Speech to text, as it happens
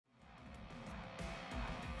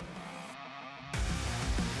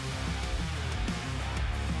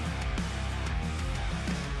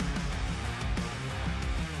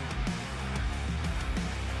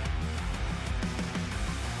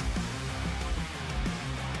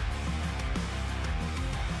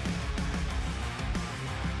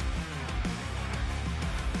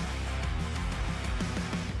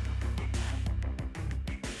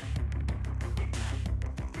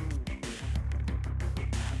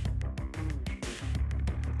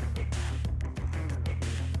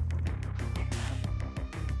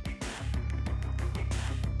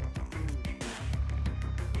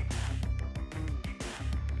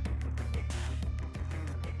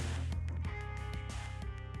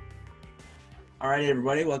All right,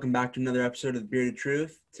 everybody, welcome back to another episode of The Bearded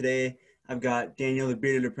Truth. Today, I've got Daniel, the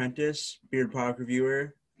Bearded Apprentice, beard product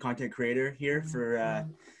reviewer, content creator here for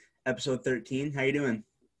episode 13. How you doing?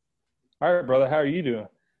 All right, brother. How are you doing?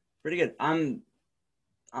 Pretty good. I'm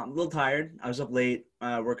a little tired. I was up late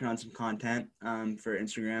working on some content for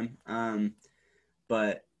Instagram.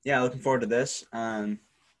 But yeah, looking forward to this.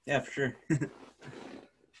 Yeah, for sure.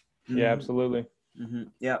 Yeah, absolutely. Mm-hmm.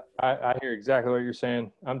 Yeah. I hear exactly what you're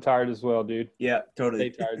saying. I'm tired as well, dude. Yeah,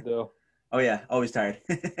 totally. Stay tired though. Oh yeah, always tired.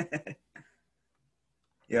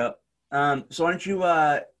 Yep. So why don't you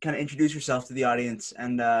kind of introduce yourself to the audience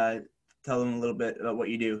and tell them a little bit about what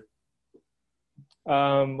you do?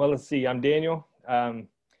 Well, let's see. I'm Daniel. I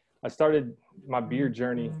started my beard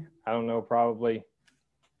journey, I don't know, probably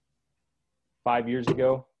 5 years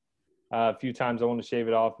ago. A few times I wanted to shave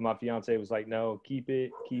it off. My fiance was like, no, keep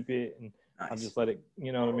it. And Nice. I'll just let it,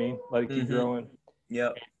 you know what I mean? Let it keep growing.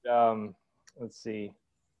 Yep. And, let's see,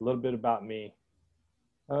 a little bit about me.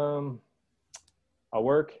 I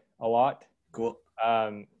work a lot. Cool.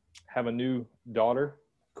 Have a new daughter.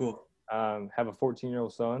 Cool. Have a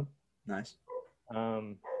 14-year-old son. Nice.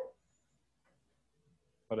 What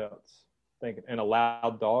else? Thinking, and a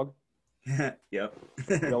loud dog. Yep.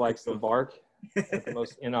 That likes to bark at the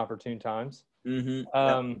most inopportune times.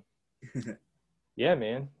 Mm-hmm. Yep. Yeah,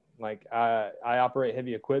 man. Like I operate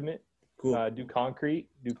heavy equipment. Cool. Do concrete.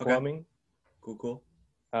 Do plumbing. Okay. Cool.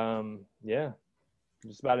 Yeah.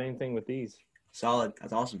 Just about anything with these. Solid.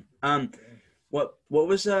 That's awesome. What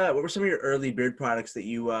were some of your early beard products that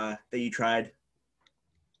you tried?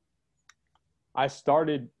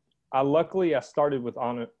 Luckily I started with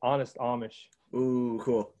Honest Amish. Ooh,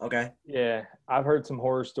 cool. Okay. Yeah, I've heard some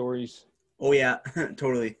horror stories. Oh yeah,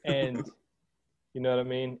 totally. And you know what I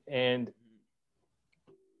mean? And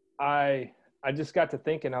I just got to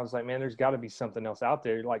thinking, I was like, man, there's got to be something else out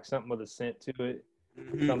there, like something with a scent to it,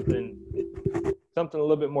 something a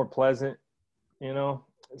little bit more pleasant, you know?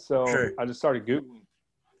 So Sure. I just started Googling.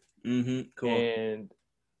 Mm-hmm. Cool. And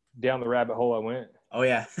down the rabbit hole I went. Oh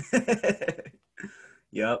yeah.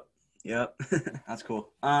 Yep. That's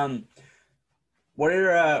cool. What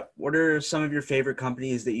are some of your favorite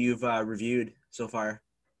companies that you've reviewed so far?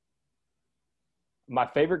 My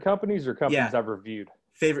favorite companies or companies I've reviewed?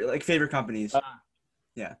 Favorite companies.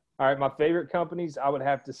 Yeah. All right, my favorite companies, I would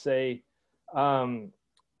have to say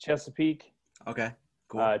Chesapeake. Okay.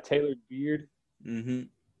 Cool. Tailored Beard. Mm-hmm.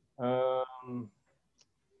 Man,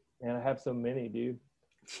 I have so many, dude.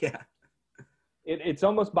 Yeah. It's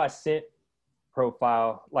almost by scent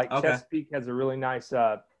profile. Like Okay. Chesapeake has a really nice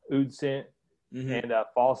oud scent and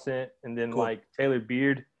fall scent, and then Cool. like Tailored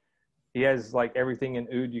Beard, he has like everything in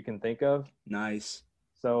oud you can think of. Nice.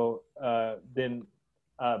 So then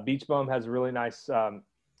Beach Bum has a really nice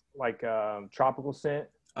tropical scent.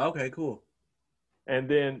 Okay, cool. And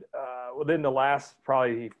then within the last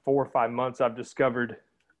probably 4 or 5 months, I've discovered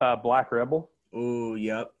Black Rebel. Oh,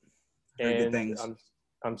 yep. Heard good things.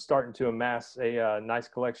 I'm starting to amass a nice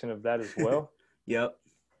collection of that as well. Yep.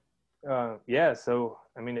 Yeah, so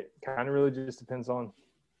I mean, it kind of really just depends on,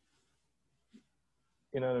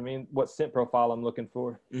 you know what I mean, what scent profile I'm looking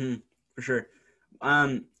for. For sure.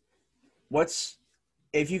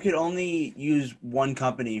 If you could only use one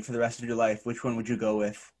company for the rest of your life, which one would you go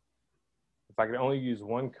with? If I could only use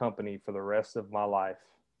one company for the rest of my life.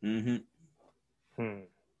 Man,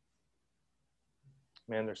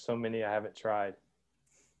 there's so many I haven't tried.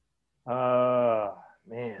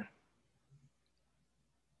 Man.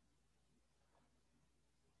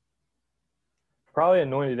 Probably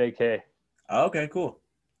Anointed AK. Oh, okay, cool.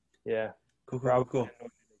 Yeah. Cool.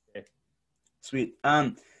 Sweet.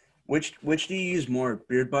 Which do you use more,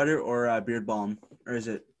 beard butter or beard balm, or is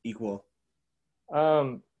it equal?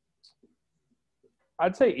 I'd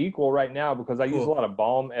say equal right now because I use a lot of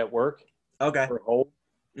balm at work. Okay. For hold.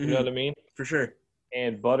 You know what I mean? For sure.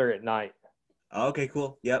 And butter at night. Okay,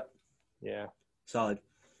 cool. Yep. Yeah. Solid.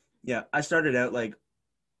 Yeah, I started out like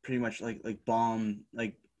pretty much like balm,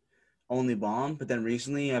 like only balm, but then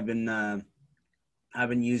recently I've been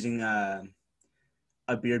using a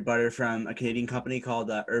beard butter from a Canadian company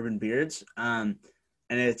called Urban Beards, and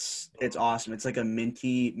it's awesome. It's like a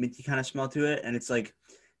minty kind of smell to it, and it's like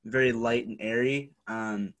very light and airy.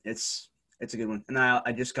 It's a good one. And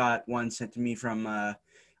I just got one sent to me from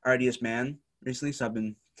Ardius Man recently, so I've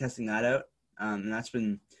been testing that out, and that's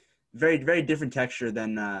been very, very different texture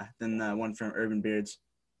than the one from Urban Beards.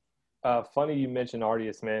 Funny you mentioned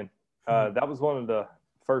Ardius Man. That was one of the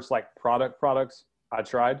first like products I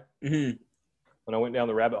tried. When I went down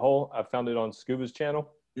the rabbit hole, I found it on Scuba's channel.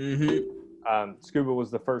 Scuba was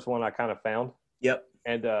the first one I kind of found. Yep.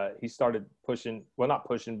 And he started pushing, well, not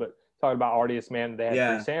pushing, but talking about Artius, man, they had free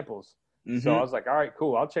Yeah. samples. So I Mm-hmm. was like, all right,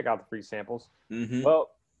 cool. I'll check out the free samples. Mm-hmm.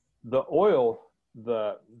 Well, the oil,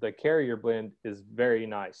 the carrier blend is very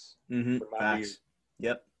nice Mm-hmm. for my beard. Facts.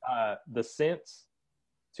 Yep. The scents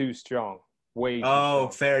too strong, way too Oh,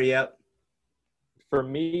 strong. fair. Yep. For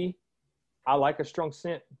me, I like a strong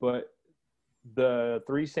scent, but the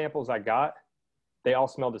 3 samples I got, they all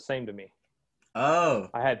smell the same to me. Oh.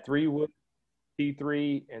 I had 3 wood,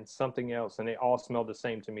 T3, and something else, and they all smelled the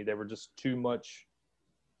same to me. They were just too much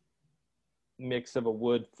mix of a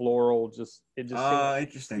wood floral. It just seemed like too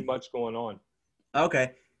Interesting. much going on.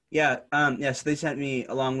 Okay. Yeah. Yeah. So they sent me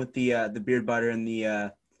along with the beard butter and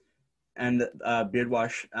the beard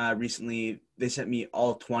wash recently. They sent me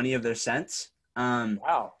all 20 of their scents.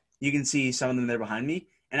 Wow. You can see some of them there behind me.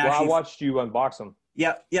 And Well, I actually, watched you unbox them.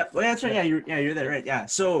 yeah, yeah. Well, that's right. Yeah. Yeah, you're there, right? Yeah.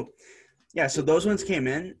 So those ones came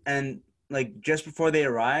in, and like just before they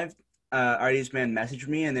arrived, Artie's man messaged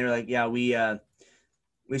me, and they were like, "Yeah,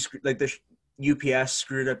 like the UPS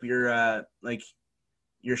screwed up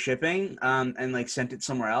your shipping, and like sent it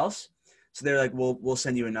somewhere else. So they're like, we'll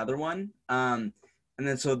send you another one. And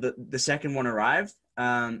then so the second one arrived,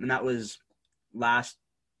 and that was last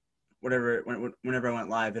whenever I went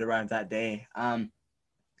live, it arrived that day.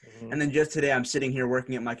 Mm-hmm. And then just today, I'm sitting here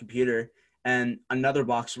working at my computer, and another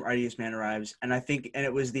box from Artius Man arrives, and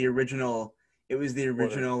it was the original. It was the Order.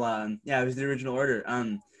 original. Yeah, it was the original order.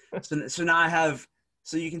 So now I have.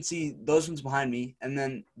 So you can see those ones behind me, and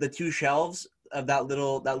then the 2 shelves of that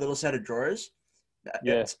little set of drawers.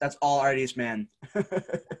 Yeah. That's all Artius Man.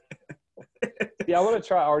 Yeah, I want to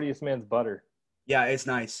try Artius Man's butter. Yeah, it's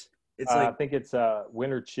nice. It's I like, think it's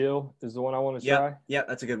Winter Chill is the one I want to yep, try. yep,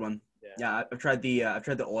 that's a good one. Yeah. Yeah, I've tried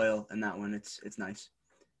the oil in that one. It's nice.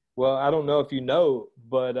 Well, I don't know if you know,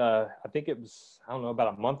 but I think it was, I don't know,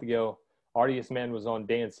 about a month ago, Artius Man was on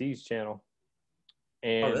Dan C's channel, Oh,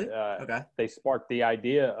 and really? Okay. they sparked the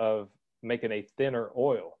idea of making a thinner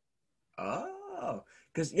oil. Oh,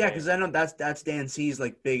 And because I know that's Dan C's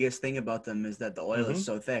like biggest thing about them is that the oil is mm-hmm.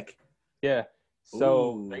 so thick. Yeah,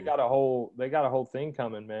 so Ooh. they got a whole thing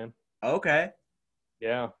coming, man. Okay.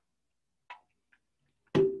 Yeah.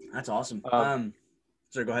 That's awesome. Um,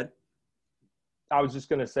 Sorry, go ahead. I was just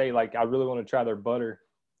gonna say, like, I really want to try their butter.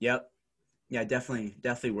 Yep. Yeah,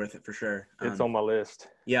 definitely worth it for sure. It's on my list.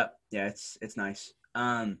 Yep. Yeah, it's nice.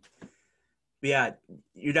 But yeah,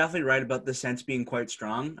 you're definitely right about the scents being quite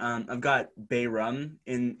strong. I've got bay rum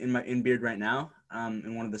in beard right now.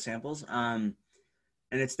 In one of the samples.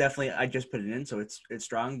 And it's definitely, I just put it in, so it's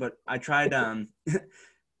strong. But I tried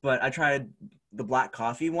but I tried the black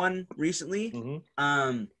coffee one recently.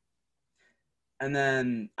 Mm-hmm. And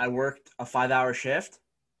then I worked a 5-hour shift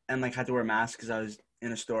and like had to wear a mask because I was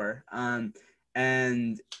in a store.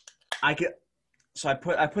 And I could, so I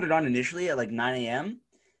put it on initially at like 9 a.m.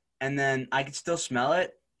 and then I could still smell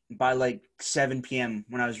it by like 7 p.m.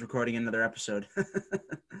 when I was recording another episode.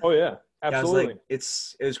 Oh yeah, Yeah, I was like, absolutely.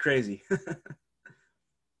 it was crazy.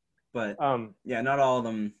 But Um, yeah, not all of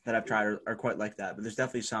them that I've tried are quite like that. But there's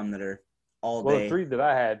definitely some that are all well, day.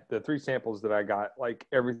 the 3 samples that I got, like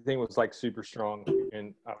everything was like super strong,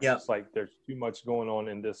 and I was Yep. just like, there's too much going on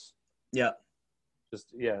in this. Yeah,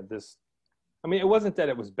 Just yeah, this. I mean, it wasn't that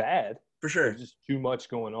it was bad. for There's sure. just too much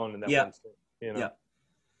going on in that Yeah. one scent, you know.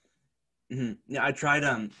 Yeah. Yeah, I tried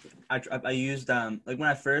I used like when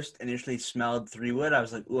I first initially smelled 3 wood, I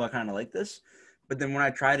was like, "Ooh, I kind of like this." But then when I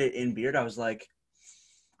tried it in beard, I was like,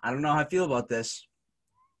 "I don't know how I feel about this."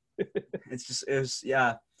 It was,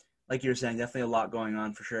 yeah, like you were saying, definitely a lot going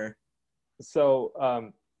on for sure. So,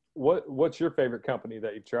 what's your favorite company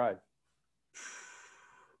that you've tried?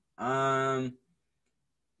 Um,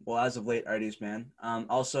 well, as of late, Artie's man.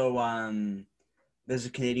 Also, there's a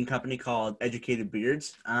Canadian company called Educated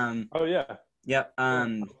Beards. Oh yeah, Yep. yeah,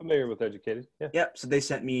 I'm familiar with Educated. Yeah. Yep. So they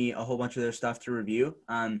sent me a whole bunch of their stuff to review.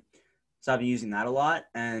 So I've been using that a lot,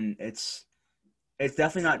 and it's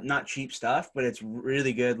definitely not cheap stuff, but it's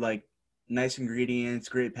really good. Like nice ingredients,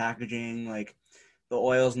 great packaging. Like the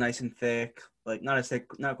oil's nice and thick. Like not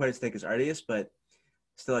quite as thick as Artius, but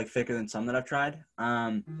still like thicker than some that I've tried.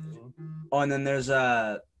 Oh, and then there's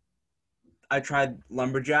I tried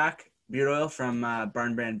Lumberjack beard oil from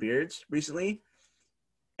Barn Brand Beards recently,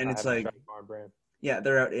 and I it's haven't like, tried Barn Brand. yeah,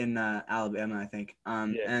 they're out in Alabama, I think.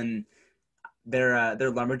 Yeah. And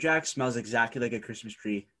their Lumberjack smells exactly like a Christmas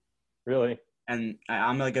tree. Really? And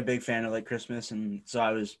I'm like a big fan of like Christmas, and so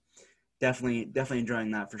I was definitely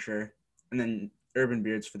enjoying that for sure. And then Urban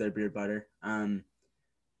Beards for their beard butter.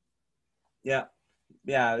 Yeah,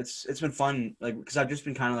 yeah, it's been fun, like because I've just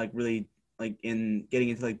been kind of like really like in getting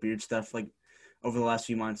into like beard stuff like over the last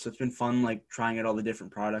few months. So it's been fun like trying out all the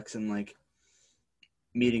different products and like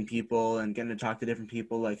meeting people and getting to talk to different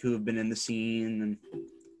people like who have been in the scene and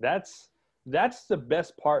That's the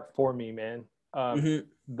best part for me, man. mm-hmm,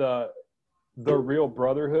 The real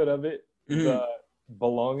brotherhood of it, mm-hmm, the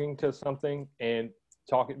belonging to something, and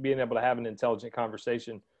being able to have an intelligent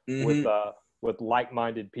conversation mm-hmm, with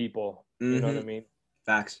like-minded people. You know what I mm-hmm. mean?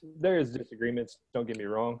 Facts. There is disagreements. Don't get me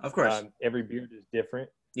wrong. Of course. Every beard is different.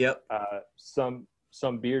 Yep. Some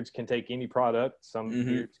beards can take any product. Some Mm-hmm.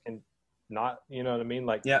 beards can not. You know what I mean?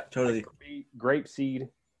 Yeah, Like totally. for me, grape seed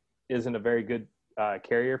isn't a very good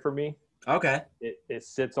carrier for me. Okay. It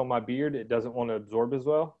sits on my beard. It doesn't want to absorb as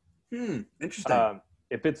well. Interesting.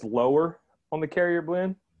 If it's lower on the carrier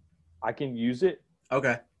blend, I can use it.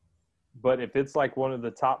 Okay. But if it's like one of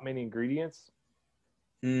the top main ingredients,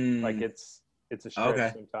 like Hmm. it's a stretch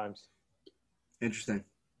Okay. sometimes. Interesting.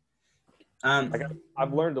 Like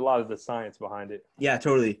I've learned a lot of the science behind it. Yeah,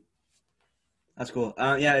 totally. That's cool.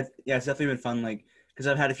 Yeah, it's definitely been fun. Like, because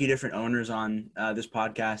I've had a few different owners on this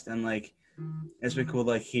podcast, and like, it's been cool to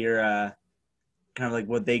like hear kind of like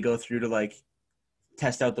what they go through to like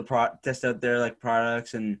test out their like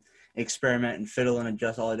products and experiment and fiddle and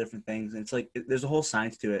adjust all the different things. And it's like there's a whole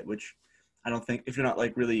science to it, which I don't think if you're not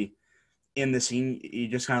like really in the scene, you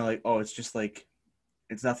just kind of like, oh, it's just like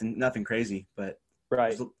it's nothing crazy, but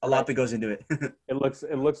Right. there's a lot that goes into it. It looks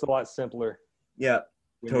a lot simpler Yeah,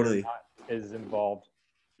 when you're totally. not as involved.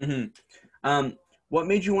 hmm what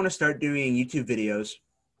made you want to start doing YouTube videos?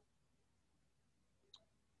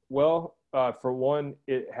 Well, for one,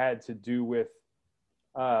 it had to do with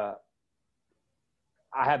uh,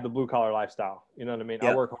 I have the blue collar lifestyle. You know what I mean? I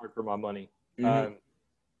Yeah. work hard for my money. hmm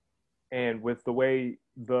And with the way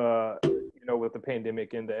with the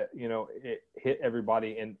pandemic and it hit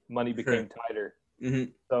everybody and money became Sure. tighter. hmm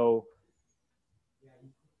So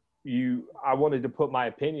I wanted to put my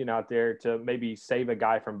opinion out there to maybe save a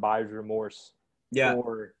guy from buyer's remorse Yeah.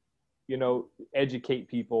 or, educate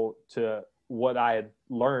people to what I had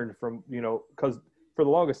learned from, because for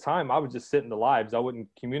the longest time I would just sit in the lives. I wouldn't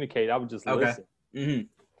communicate. I would just Okay. listen. hmm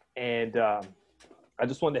And I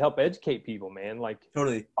just wanted to help educate people, man. Like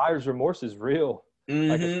Totally. buyer's remorse is real.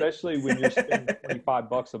 Like, hmm especially when you're spending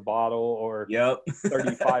 $25 a bottle or Yep.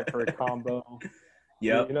 35 for a combo. You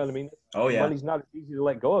Yep. know what I mean? Oh yeah. Money's not as easy to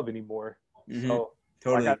let go of anymore. hmm So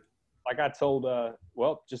Totally. like I told,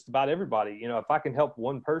 just about everybody, if I can help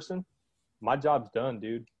one person, my job's done,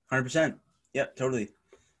 dude. 100%. Yep. Totally.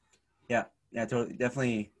 Yeah. Yeah. Totally.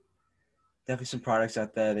 Definitely some products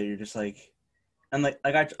out there that you're just like, and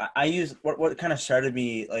I use what kind of started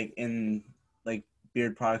me like in like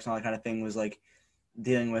beard products and all that kind of thing was like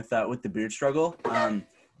dealing with the beard struggle,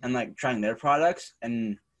 and like trying their products,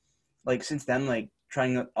 and like since then like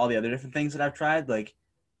trying all the other different things that I've tried, like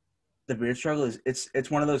the beard struggle is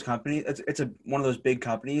it's one of those companies, it's one of those big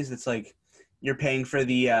companies that's like you're paying for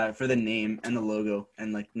the name and the logo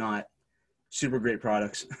and like not super great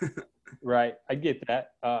products. Right. I get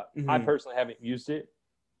that. I hmm personally haven't used it.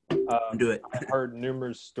 Do it. I've heard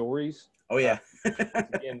numerous stories. Oh yeah. Once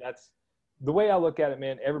again, that's the way I look at it,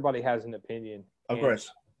 man. Everybody has an opinion. Of And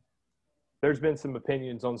course. there's been some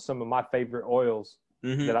opinions on some of my favorite oils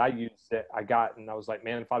hmm that I use that I got. And I was like,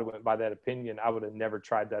 man, if I went by that opinion, I would have never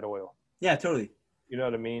tried that oil. Yeah, totally. You know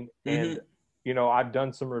what I mean? hmm And, I've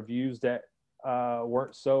done some reviews that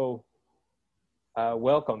weren't so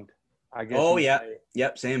welcomed, I guess Oh you'd yeah. say.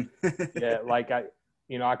 Yep, same. Yeah, like I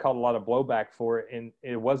caught a lot of blowback for it, and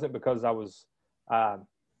it wasn't because I was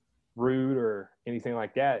rude or anything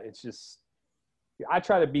like that. It's just I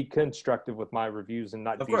try to be constructive with my reviews and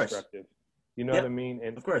not Of course. destructive. You know what I Yep, mean?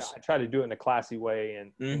 And of course. I try to do it in a classy way,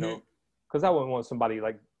 and hmm because I wouldn't want somebody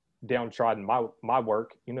like downtrodden my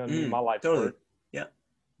work. You know what I mean? My life's Totally. work. Yeah.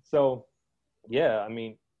 So yeah, I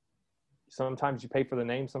mean, sometimes you pay for the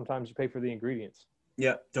name, sometimes you pay for the ingredients.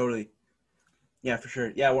 Yeah, totally. Yeah, for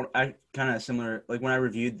sure. Yeah, well, I kind of similar. Like when I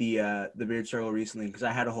reviewed the Beard Circle recently, because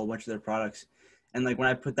I had a whole bunch of their products, and like when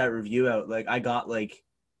I put that review out, like I got like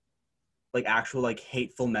actual like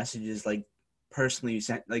hateful messages like personally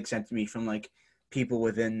sent to me from like people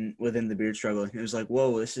within the beard struggle. It was like,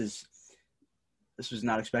 whoa, this was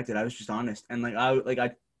not expected. I was just honest, and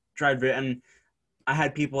I tried and I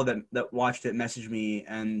had people that watched it message me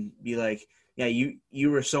and be like, yeah, you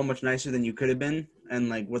were so much nicer than you could have been, and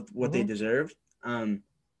like what they Mm-hmm. deserved.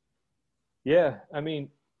 Yeah, I mean,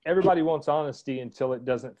 everybody wants honesty until it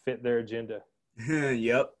doesn't fit their agenda. Yep, that's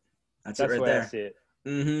it That's the right way I there. see it.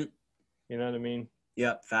 Mm-hmm. You know what I mean?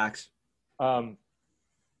 Yep, facts. Um,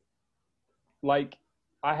 like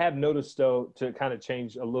I have noticed though, to kind of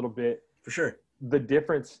change a little bit, For sure. the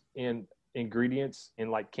difference in ingredients in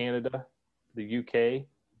like Canada, the UK,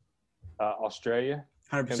 Australia.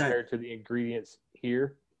 100%. compared to the ingredients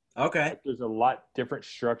here. Okay. Like, there's a lot different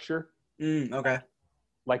structure. Okay.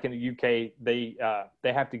 Like in the UK, they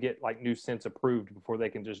have to get like new scents approved before they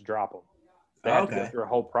can just drop them. They have to go Okay. through a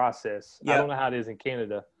whole process. I don't Yep. know how it is in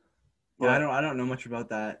Canada, Yeah, but I don't know much about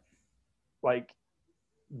that. like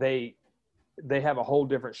they they have a whole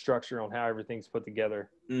different structure on how everything's put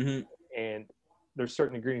together, Mm-hmm. and there's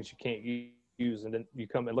certain ingredients you can't use. And then you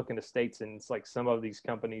come and look in the States, and it's like some of these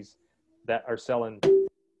companies that are selling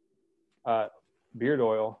uh, beard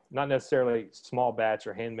oil, not necessarily small batch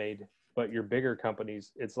or handmade, but your bigger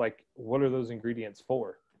companies, it's like, what are those ingredients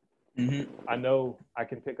for? Mm-hmm. I know I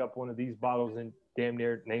can pick up one of these bottles and damn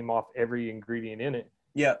near name off every ingredient in it.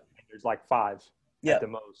 Yep. There's like five at the Yep.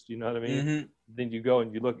 most. You know what I mean? Mm-hmm. Then you go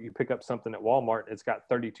and you pick up something at Walmart. It's got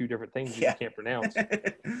 32 different things you Yeah. just can't pronounce.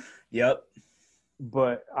 Yep.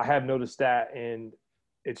 But I have noticed that, and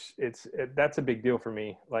that's a big deal for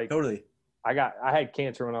me. Like Totally. I had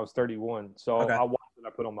cancer when I was 31, so Okay. I watch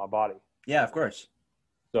what I put on my body. Yeah, of course.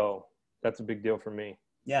 So that's a big deal for me.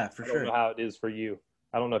 Yeah, for I don't know sure. how it is for you.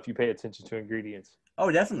 I don't know if you pay attention to ingredients.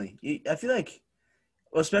 Oh, definitely. I feel like,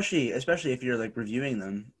 well, especially if you're like reviewing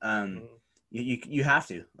them, Mm-hmm. you have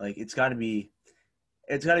to, like, it's got to be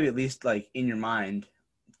at least like in your mind,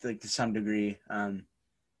 like to some degree.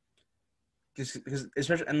 Just because,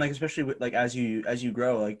 especially with, like, as you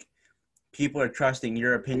grow, like, people are trusting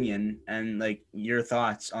your opinion and like your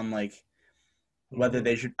thoughts on like whether Mm-hmm.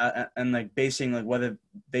 they should and like basing like whether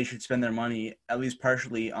they should spend their money at least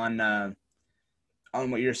partially on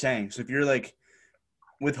what you're saying. So if you're like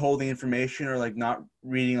withholding information or like not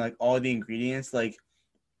reading like all the ingredients, like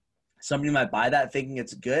somebody might buy that thinking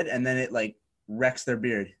it's good and then it like wrecks their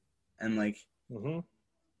beard. And like, Mm-hmm.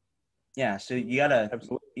 yeah, so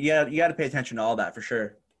Absolutely. you gotta pay attention to all that for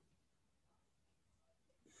sure.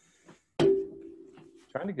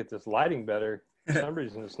 Trying to get this lighting better. For some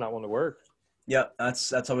reason, it's not wanting to work. Yep,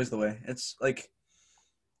 that's always the way. It's like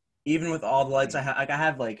even with all the lights I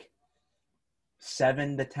have like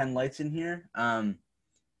 7 to 10 lights in here.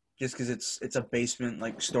 Just because it's a basement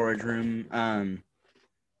like storage room.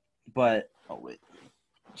 But oh wait,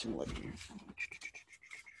 there's some light here.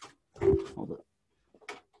 Hold up.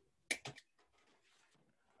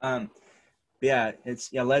 Yeah,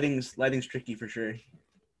 lighting's tricky for sure.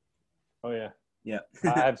 Oh yeah, Yeah.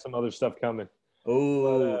 I have some other stuff coming. But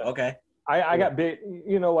Oh, okay. I got big.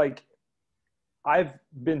 You know, like I've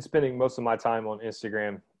been spending most of my time on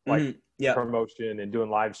Instagram, like Yeah. promotion and doing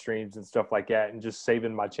live streams and stuff like that, and just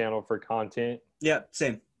saving my channel for content. Yeah.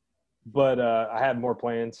 Same. But I have more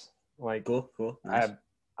plans. Like Cool. Nice.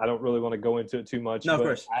 I don't really want to go into it too much, No, of but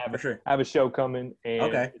course, for sure. I have a show coming, and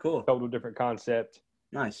Okay. it's Cool. a total different concept.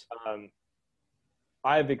 Nice.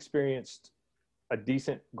 I've experienced a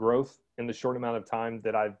decent growth in the short amount of time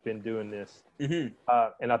that I've been doing this. Mm-hmm.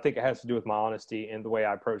 And I think it has to do with my honesty and the way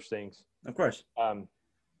I approach things. Of course. I'm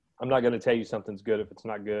not going to tell you something's good if it's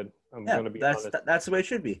not good. I'm going to be honest. That's the way it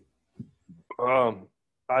should be.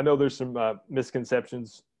 I know there's some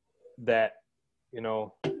misconceptions that, you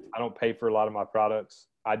know, I don't pay for a lot of my products.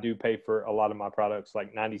 I do pay for a lot of my products,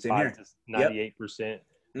 like 95 to 98%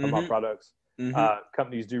 of my products. Mm-hmm.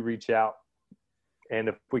 Companies do reach out, and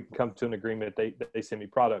if we can come to an agreement, they send me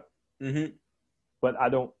product. Mm-hmm. But I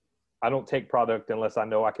don't take product unless I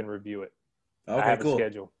know I can review it. Okay, I have cool. a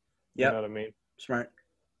schedule. Yep. You know what I mean? Smart.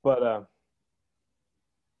 But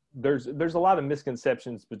there's a lot of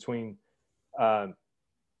misconceptions between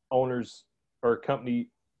owners or company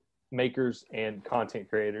makers and content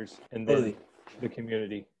creators, and then Totally. the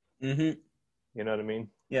community. Mm-hmm. You know what I mean?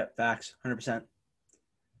 Yeah, facts. 100%.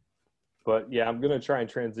 But yeah, I'm gonna try and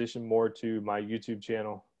transition more to my YouTube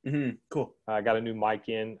channel. Mm-hmm. Cool. I got a new mic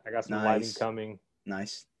in. I got some lighting coming.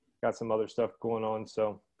 Nice. Got some other stuff going on.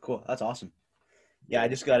 So cool. That's awesome. Yeah, I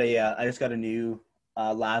just got a new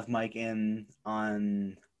lav mic in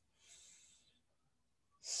on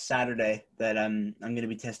Saturday that I'm gonna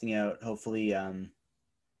be testing out. Hopefully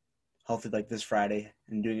like this Friday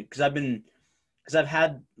and doing it because I've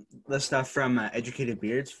had the stuff from Educated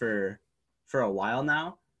Beards for a while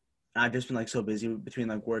now. I've just been like so busy between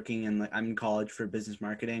like working and like I'm in college for business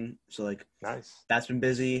marketing, so like nice. That's been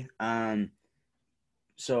busy.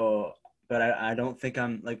 So, but I don't think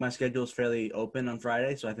I'm like my schedule is fairly open on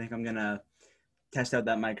Friday, so I think I'm gonna test out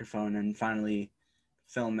that microphone and finally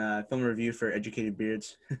film a review for Educated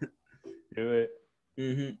Beards. Do it.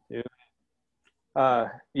 Mm-hmm. Do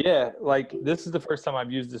it. Yeah, like this is the first time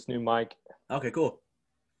I've used this new mic. Okay, cool.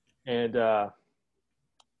 And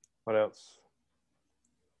what else?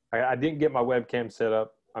 I didn't get my webcam set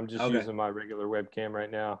up. I'm just using my regular webcam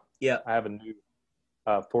right now. Yeah. I have a new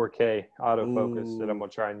 4K autofocus that I'm going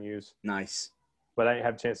to try and use. Nice. but I didn't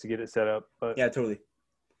have a chance to get it set up. But Yeah, totally.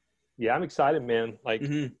 yeah, I'm excited, man. Like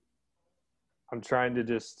Mm-hmm. I'm trying to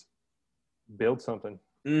just build something.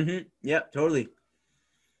 Mm-hmm. Yeah, totally.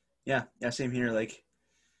 Yeah, yeah, same here. Like,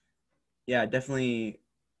 yeah, definitely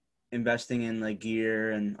investing in like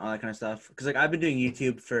gear and all that kind of stuff. Because like I've been doing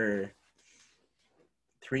YouTube for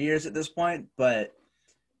 3 years at this point, but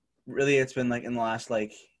really it's been like in the last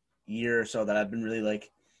like year or so that I've been really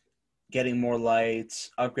like getting more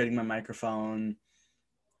lights, upgrading my microphone.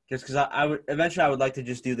 Just because I would eventually I would like to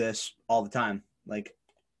just do this all the time. Like,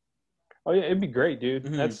 Oh yeah, it'd be great, dude.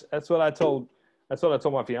 mm-hmm. That's what I told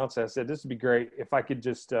my fiance. I said this would be great if I could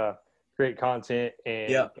just create content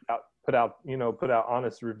and Yep. put out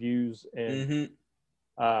honest reviews and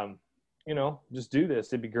Mm-hmm. um, just do this.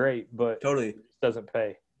 It'd be great, but Totally. it just doesn't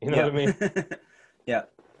pay. You know what I Yep. mean? Yeah.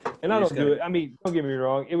 And You I just don't do gotta. it. I mean, don't get me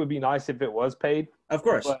wrong. It would be nice if it was paid, Of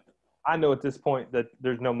course. but I know at this point that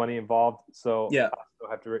there's no money involved, so Yeah. I still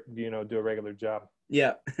have to do a regular job.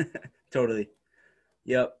 Yeah. Totally.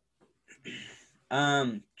 Yep.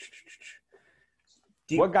 Um.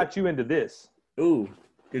 What got you into this? Ooh,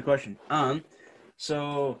 good question.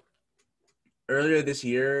 So earlier this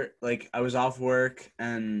year, like I was off work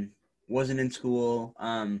and wasn't in school.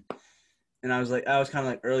 And I was kind of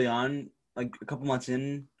like early on, like a couple months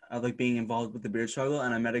in of like being involved with the beard struggle,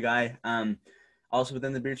 and I met a guy, also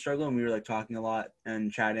within the beard struggle, and we were like talking a lot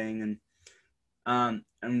and chatting, and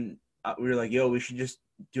we were like, yo, we should just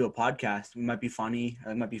do a podcast. It might be funny.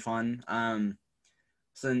 It might be fun.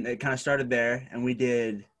 So then it kind of started there, and we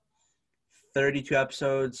did 32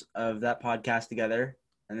 episodes of that podcast together,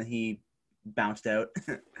 and then he bounced out.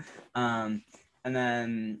 um, and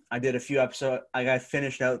then I did a few episodes. I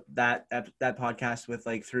finished out that podcast with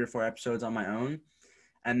like 3 or 4 episodes on my own,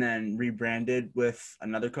 and then rebranded with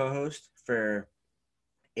another co-host for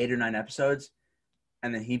 8 or 9 episodes,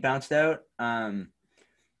 and then he bounced out. And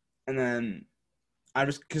then I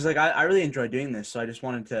just because like I really enjoy doing this, so I just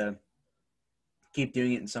wanted to keep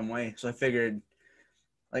doing it in some way. So I figured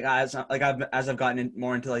like as I've gotten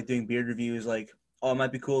more into like doing beard reviews, like oh, it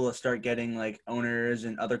might be cool to start getting like owners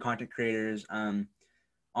and other content creators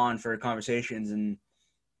on for conversations and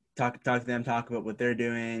talk to them, talk about what they're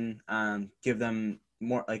doing, give them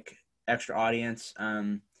more like extra audience,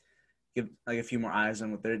 give like a few more eyes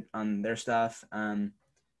on what they're on their stuff, and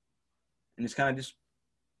it's kind of just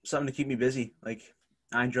something to keep me busy. Like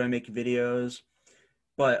I enjoy making videos,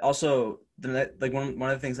 but also like one of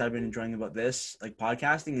the things I've been enjoying about this like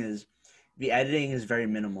podcasting is the editing is very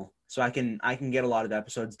minimal, so I can get a lot of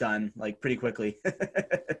episodes done like pretty quickly.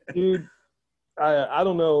 Dude, I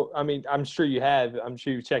don't know. I mean, I'm sure you have. I'm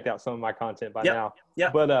sure you've checked out some of my content by Yep. now.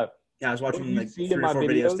 Yep. But Yeah, I was what watching you like see in three or my four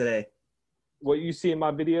videos videos, today. what you see in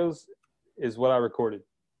my videos is what I recorded.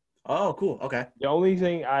 Oh, cool. Okay. The only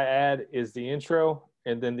thing I add is the intro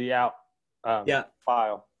and then the out Yeah.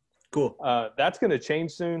 file. Cool. That's going to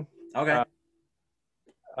change soon. Okay.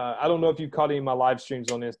 I don't know if you caught any of my live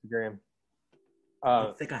streams on Instagram. I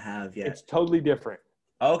don't think I have yet. It's totally different.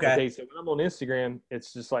 Okay. Okay, so when I'm on Instagram,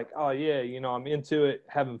 it's just like, oh yeah, I'm into it,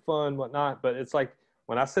 having fun, whatnot. But it's like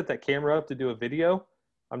when I set that camera up to do a video,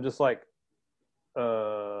 I'm just like,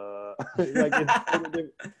 like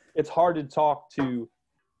it's hard to talk to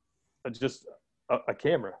just a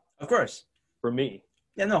camera. Of course. For me.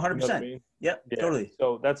 Yeah. No. 100%. You know what I mean? Yep. Yeah. Totally.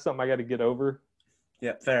 So that's something I got to get over.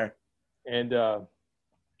 Yeah. Fair. And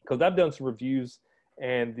because I've done some reviews,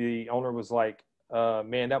 and the owner was like,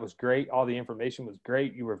 man, that was great. All the information was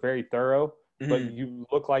great. You were very thorough, but you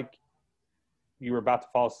look like you were about to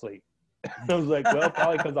fall asleep. I was like, well,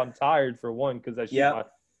 probably because I'm tired for one, because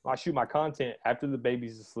I shoot my content after the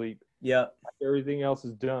baby's asleep. Yep. After everything else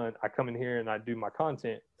is done, I come in here and I do my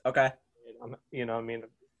content. Okay. And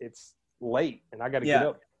it's late and I got to get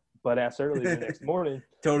up butt ass early the next morning.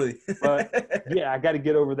 Totally. But yeah, I got to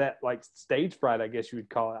get over that like stage fright, I guess you would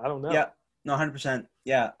call it. I don't know. Yeah. No, 100%.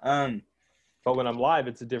 Yeah. But when I'm live,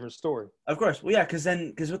 it's a different story. Of course. Well, yeah, because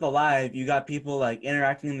with the live, you got people like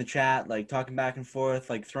interacting in the chat, like talking back and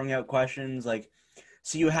forth, like throwing out questions, like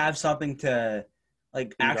so you have something to like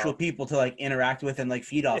feed actual off. People to like interact with and like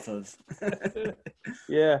feed off of.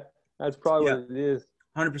 Yeah, that's probably what it is.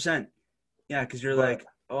 100%. Yeah, because you're like,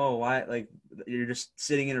 oh, why? Like you're just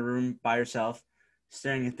sitting in a room by yourself,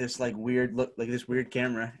 staring at this like weird look, like this weird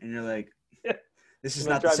camera, and you're like, this is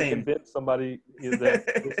not the same. To convince somebody that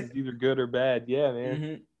this is either good or bad. Yeah, man.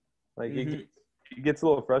 Mm-hmm. Like it gets a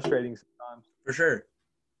little frustrating sometimes. For sure.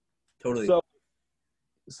 Totally.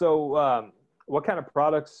 So, what kind of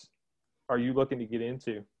products are you looking to get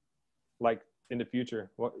into, like in the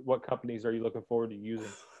future? What companies are you looking forward to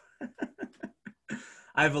using?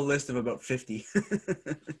 I have a list of about 50.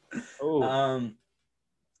 Oh, um,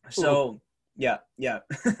 ooh. so yeah, yeah.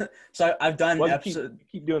 So I've done Well, episode. you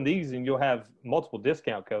keep doing these, and you'll have multiple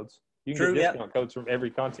discount codes. You can get True. Yep. discount codes from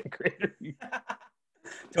every content creator.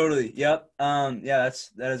 Totally. Yep. Yeah,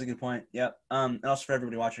 that is a good point. Yep. And also for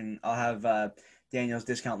everybody watching, I'll have Daniel's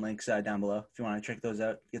discount links down below if you want to check those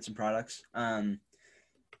out, get some products.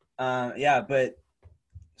 Yeah, but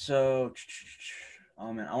so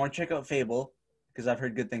oh man, I want to check out Fable because I've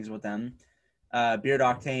heard good things about them. Beard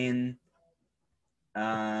Octane,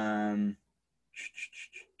 um,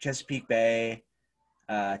 Chesapeake Bay,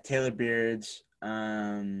 Taylor Beards,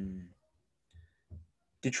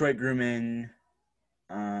 Detroit Grooming,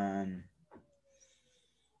 um,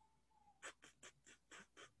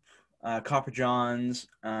 Copper Johns,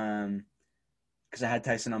 because I had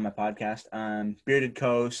Tyson on my podcast. Bearded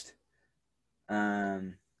Coast. I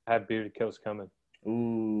have Bearded Coast coming.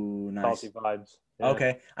 Ooh, nice. Salty vibes. Yeah.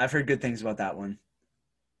 Okay, I've heard good things about that one.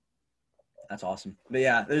 That's awesome. But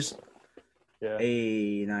yeah, there's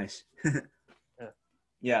a nice. Yeah.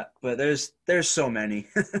 Yeah, but there's so many.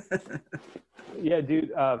 Yeah,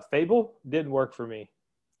 dude. Fable didn't work for me.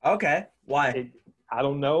 Okay, why? I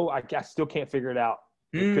don't know. I still can't figure it out.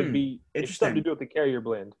 It could be it's something to do with the carrier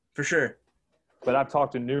blend. For sure. But I've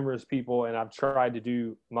talked to numerous people, and I've tried to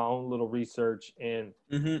do my own little research, and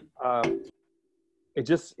it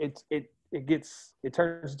just it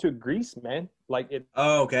turns into a grease, man. Like it.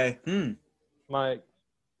 Oh, okay. My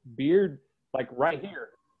beard, like right here,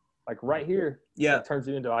 yeah, it turns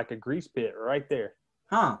it into like a grease pit right there.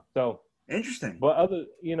 Huh. So interesting. But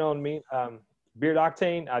you know what I mean? Beard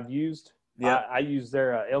Octane, I've used. Yeah. I use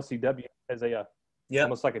their LCW as a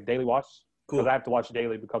almost like a daily wash. Cool. Because I have to watch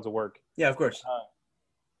daily because of work. Yeah, of course.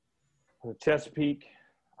 Chesapeake,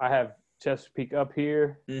 I have Chesapeake up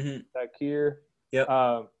here, back here. Yep.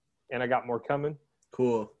 And I got more coming.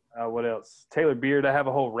 Cool. What else? Taylor Beard, I have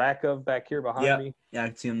a whole rack of back here behind me. Yeah, I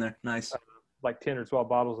can see him there. Nice. Like 10 or 12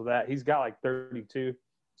 bottles of that. He's got like 32.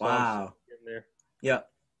 So wow. In there. Yep.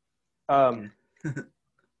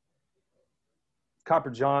 Copper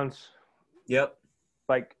Johns. Yep.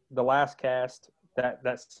 Like the last cast,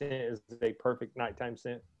 that scent is a perfect nighttime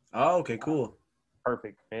scent. Oh, okay, cool.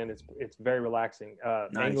 Perfect, man. It's very relaxing.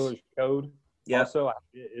 Nice. Angler's Code. Yeah. Also,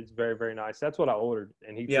 it's very, very nice. That's what I ordered,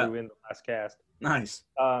 and he threw in the last cast. Nice.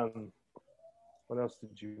 What else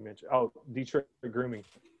did you mention? Oh, Detroit Grooming.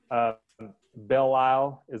 Belle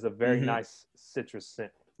Isle is a very nice citrus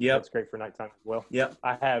scent. Yeah. That's great for nighttime as well. Yep.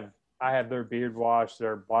 I have their beard wash,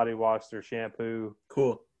 their body wash, their shampoo.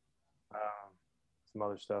 Cool. Some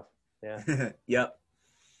other stuff. Yeah. Yep.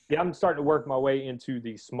 Yeah, I'm starting to work my way into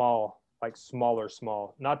the smaller.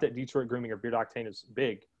 Not that Detroit Grooming or Beard Octane is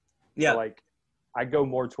big. Yeah. Like, I go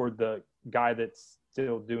more toward the guy that's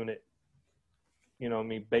still doing it. You know what I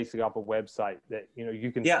mean? Basically off a website that, you know,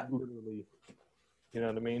 you can literally, you know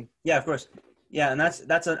what I mean? Yeah, of course. Yeah, and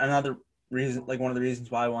that's another reason, like one of the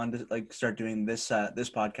reasons why I wanted to like start doing this this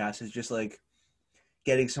podcast is just like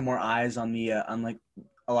getting some more eyes on the on like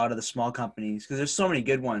a lot of the small companies because there's so many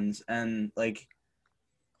good ones and like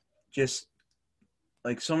just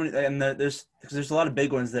like so many and there's a lot of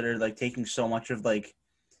big ones that are like taking so much of like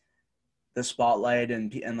the spotlight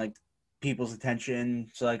and like people's attention.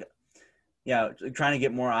 So like yeah, trying to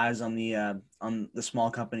get more eyes on the small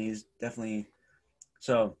companies definitely.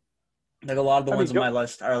 So like a lot of the ones on my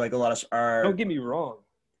list are like a lot of are. Don't get me wrong,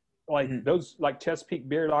 like those like Chesapeake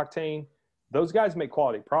Beard Octane, those guys make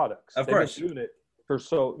quality products. Of course, they've been doing it for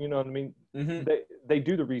you know what I mean. They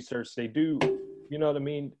do the research. They do, you know what I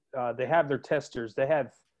mean. They have their testers. They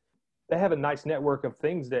have a nice network of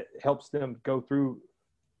things that helps them go through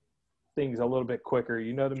things a little bit quicker.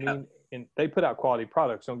 You know what I mean. And they put out quality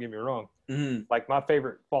products. Don't get me wrong. Like my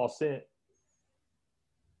favorite fall scent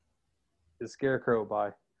is Scarecrow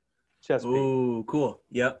by Chesapeake. Ooh, cool.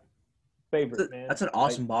 Yep. Favorite, man. That's an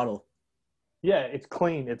awesome bottle. Yeah, it's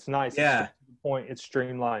clean. It's nice. Yeah. It's to the point. It's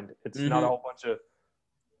streamlined. It's not a whole bunch of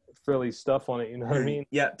frilly stuff on it. You know what I mean?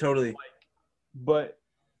 Yeah, totally. But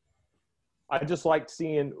I just like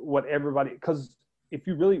seeing what everybody, because if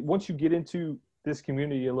you really, once you get into this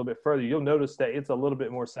community a little bit further, you'll notice that it's a little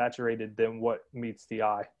bit more saturated than what meets the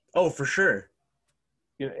eye. Oh, for sure.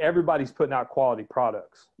 You know, everybody's putting out quality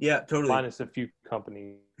products. Yeah, totally. Minus a few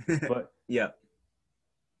companies, but yeah,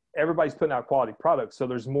 everybody's putting out quality products. So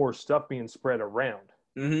there's more stuff being spread around.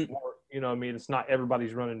 More, you know what I mean? It's not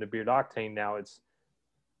everybody's running to Beard Octane now. It's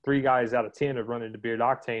 3 guys out of 10 are running to Beard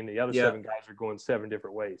Octane. The other 7 guys are going 7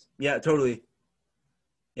 different ways. Yeah, totally.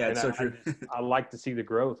 Yeah, it's so true. I like to see the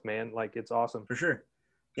growth, man. Like, it's awesome. For sure.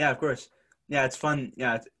 Yeah, of course. Yeah, it's fun.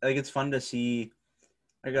 Yeah, it's fun to see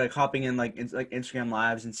like hopping in like like Instagram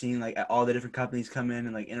lives and seeing like all the different companies come in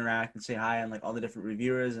and like interact and say hi and like all the different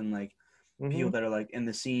reviewers and like people Mm-hmm. that are like in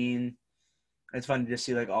the scene. It's fun to just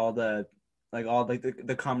see like all like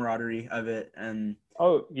the camaraderie of it and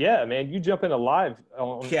Oh yeah, man! You jump in a live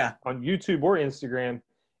yeah, on YouTube or Instagram,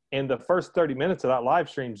 and the first 30 minutes of that live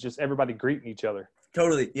stream is just everybody greeting each other.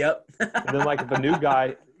 totally. Yep. And then like if a new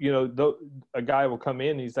guy, a guy will come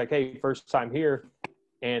in, and he's like, "Hey, first time here,"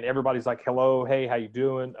 and everybody's like, "Hello, hey, how you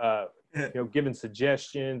doing?" Giving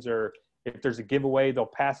suggestions, or if there's a giveaway, they'll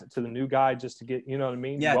pass it to the new guy just to get, you know what I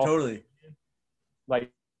mean? Yeah, Well, totally. like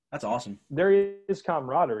That's awesome. there is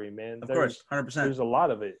camaraderie, man. Of course, 100%. There's a lot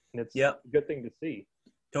of it, and it's Yep, a good thing to see.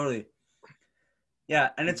 totally. Yeah,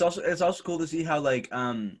 and it's also cool to see how like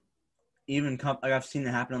even like I've seen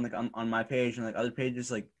it happen on like on my page and like other pages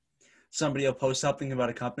like somebody will post something about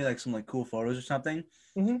a company like some like cool photos or something,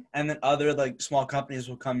 Mm-hmm. and then other like small companies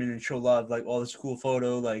will come in and show love like oh this cool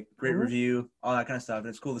photo like great Mm-hmm. review all that kind of stuff and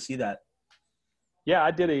it's cool to see that. Yeah,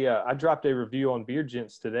 I dropped a review on Beer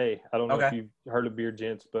Gents today. I don't know if Okay, you've heard of Beer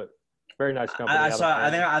Gents, but very nice I company out of saw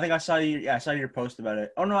Maryland. I think I saw you yeah I saw your post about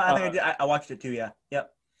it. Oh no, I think I Uh, did I watched it too. Yeah,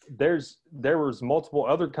 yep. there was multiple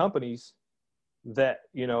other companies that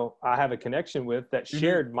I have a connection with that Mhm.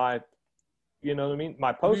 shared my, what I mean,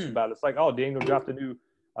 my post Mhm. about it. It's like, oh, Daniel dropped a new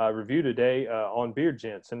review today on Beer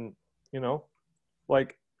Gents, and you know,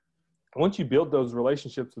 like once you build those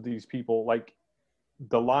relationships with these people, like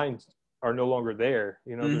the lines are no longer there.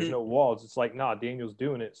 There's Mhm. no walls. It's like, nah, Daniel's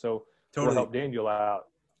doing it, so we'll Totally. help Daniel out, or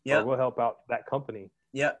Yep. we'll help out that company.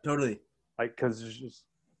 Yep. Totally. Like, because there's just,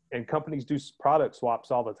 and companies do product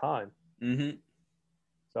swaps all the time. Mhm.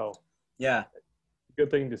 So Yeah.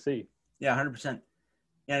 good thing to see. Yeah. 100%.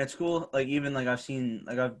 Yeah, and it's cool. Like even like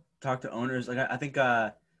I've talked to owners. Like I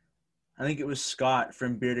think it was Scott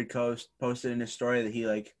from Bearded Coast posted in his story that he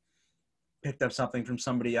like picked up something from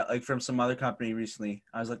somebody like from some other company recently.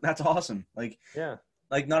 I was like, that's awesome. Yeah.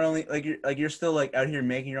 Like not only like you're still like out here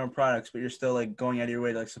making your own products, but you're still like going out of your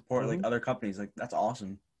way to like support like Hmm. other companies. Like that's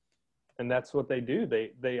awesome. And that's what they do.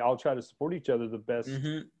 They all try to support each other the best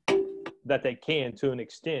Mhm. that they can to an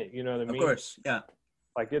extent. You know what I Of mean? course. Yeah.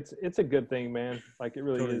 Like it's a good thing, man. Like it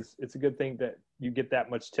really Totally. is. It's a good thing that you get that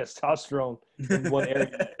much testosterone in one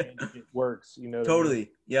area and it works. You know what I mean?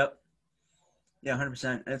 Totally. Yep. Yeah.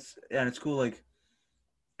 100%. And it's cool. Like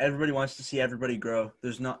everybody wants to see everybody grow.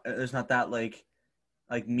 There's not that like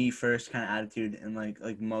me first kind of attitude in like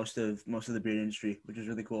most of the beer industry, which is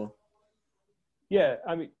really cool. Yeah.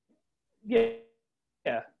 I mean, yeah,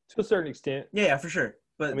 yeah, to a certain extent. Yeah, yeah, for sure. I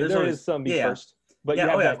But mean, there's there is always some me yeah, yeah, first, but yeah. you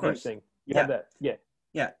Oh have yeah, of that you course. thing. You have Yeah, that. Yeah.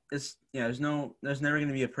 yeah. It's yeah. There's never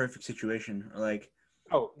gonna be a perfect situation or like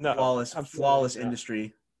Oh no, absolutely flawless not.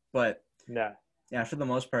 industry. But Nah. yeah, for the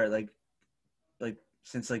most part, like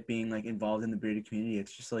since like being like involved in the bearded community,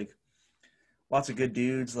 it's just like lots of good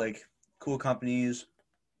dudes, like cool companies.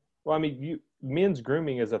 Well, I mean, men's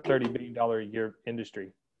grooming is a $30 billion a year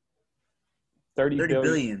industry. 30 billion a 30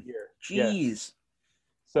 billion. year. Yeah. Jeez, I didn't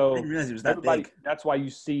So realize it was that everybody, big. that's why you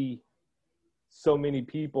see so many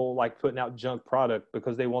people like putting out junk product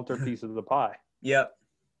because they want their piece of the pie. Yep.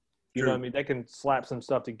 You know what True. I mean? They can slap some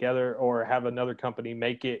stuff together or have another company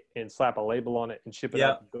make it and slap a label on it and ship it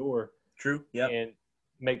out Yep. the door True. Yep. and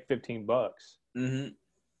make $15. Mhm.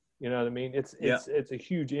 You know what I mean? It's Yep. it's it's a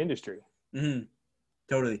huge industry. Mhm.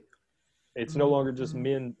 Totally. It's no longer just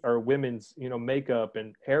men or women's, makeup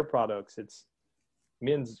and hair products. It's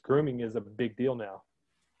men's grooming is a big deal now.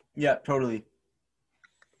 Yeah. Totally.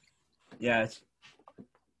 Yeah. It's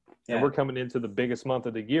And yeah. we're coming into the biggest month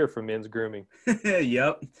of the year for men's grooming.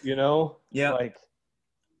 Yep. You know, Yep. like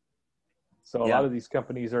so a lot Yep. of these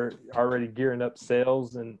companies are already gearing up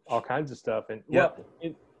sales and all kinds of stuff. And Yep.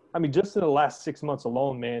 I mean, just in the last 6 months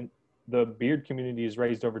alone, man, the beard community has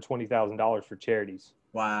raised over $20,000 for charities,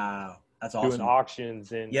 Wow. That's doing awesome.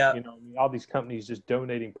 auctions, and Yep. all these companies just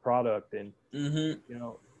donating product. And Mhm. you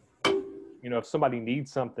know, if somebody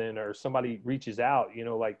needs something or somebody reaches out,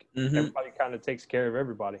 like Mhm. everybody kind of takes care of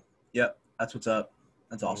everybody. Yep. That's what's up.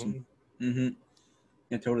 That's awesome. Mm-hmm. Mhm.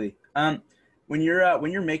 Yeah. Totally. When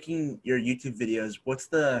you're making your YouTube videos, what's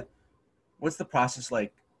the process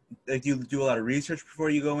like? Like, do you do a lot of research before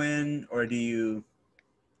you go in, or do you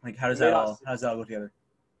like Yeah, how does that all go together?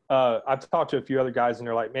 I've talked to a few other guys, and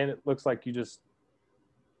they're like, "Man, it looks like you just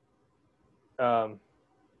um,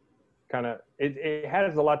 kind of." It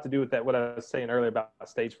has a lot to do with that what I was saying earlier about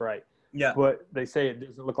stage fright, Yeah. but they say it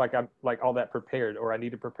doesn't look like I'm like all that prepared, or I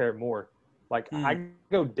need to prepare more. Like Hmm. I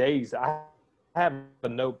go days. I have a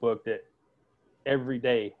notebook that every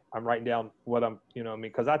day I'm writing down what I'm, I mean,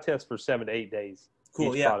 because I test for 7 to 8 days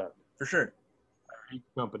Cool. each Yeah. product, For sure. each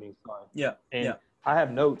company. Sorry. Yeah. And Yeah. I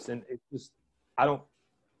have notes, and it's just I don't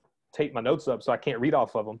take my notes up, so I can't read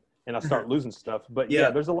off of them, and I start losing stuff. But yeah,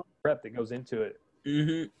 Yeah. there's a lot of prep that goes into it.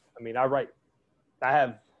 Mm-hmm. I mean, I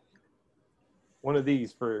have one of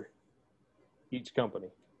these for each company.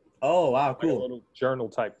 Oh wow, Like a cool. little journal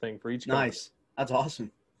type thing for each company. Nice. That's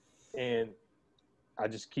awesome. And I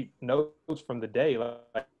just keep notes from the day,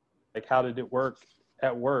 like how did it work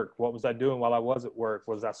at work? What was I doing while I was at work?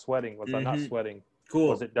 Was I sweating? Was I not Mm-hmm. sweating? Was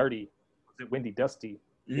Cool. it dirty? Was it windy, dusty?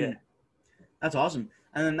 Mm-hmm. Yeah. That's awesome.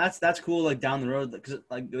 And then that's cool. Like down the road, because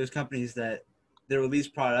like there's companies that they release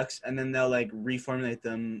products and then they'll like reformulate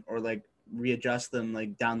them or like readjust them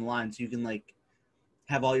like down the line, so you can like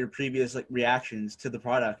have all your previous like reactions to the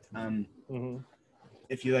product. Mm-hmm.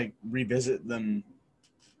 If you like revisit them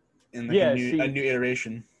in like Yeah. a See, new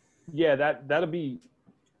iteration. yeah, that'll be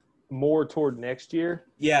more toward next year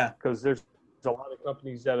Yeah. because there's a lot of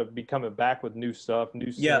companies that have be coming back with new stuff,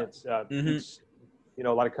 new Yeah. scents. Mm-hmm.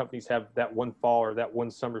 A lot of companies have that one fall or that one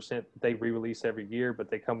summer scent that they re-release every year, but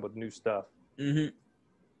they come with new stuff. Mm-hmm.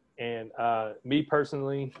 And me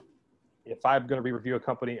personally, if I'm going to re-review a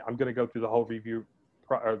company, I'm going to go through the whole review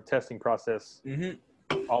or testing process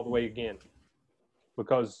all the way again,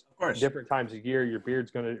 because Of course. different times of year, your beard's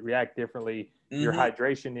going to react differently. Your Mm-hmm.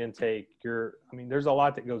 hydration intake, there's a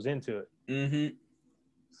lot that goes into it. Mm-hmm.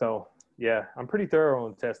 So yeah, I'm pretty thorough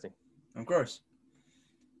on testing. Of course.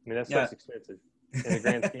 I mean, that stuff's expensive in the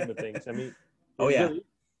grand scheme of things. I mean, it really,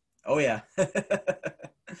 oh yeah.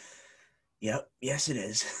 Yep. Yes, it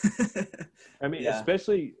is. I mean,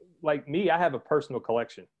 especially like me, I have a personal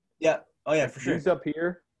collection. Yeah. Oh yeah, like for sure. These up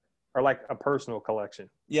here are like a personal collection.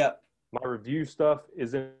 Yeah. My review stuff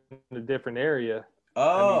is in a different area.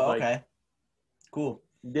 Oh, okay. Cool.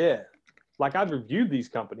 Yeah. Like I've reviewed these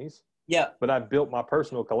companies. Yeah. But I've built my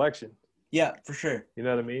personal collection. Yeah, for sure. You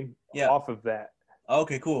know what I mean? Yeah. Off of that.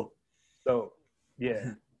 Okay, cool. So,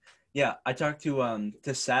 yeah. Yeah, I talked to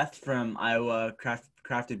Seth from Iowa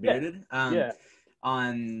Crafted Bearded. Yeah.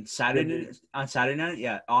 On Saturday night.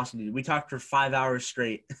 Yeah, awesome, dude. We talked for 5 hours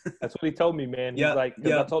straight. That's what he told me, man. He's like,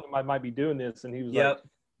 because I told him I might be doing this, and he was like,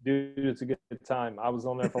 dude, it's a good time. I was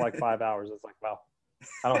on there for like 5 hours. It's like, wow,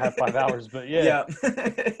 I don't have 5 hours, but yeah.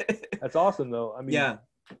 That's awesome though. I mean, yeah.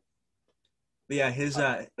 But yeah, his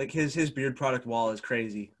like his beard product wall is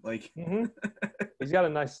crazy. Like he's got a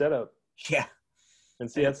nice setup. Yeah. And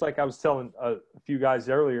see, that's like I was telling a few guys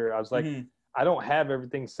earlier. I was like, I don't have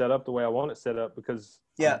everything set up the way I want it set up because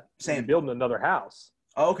I'm building another house.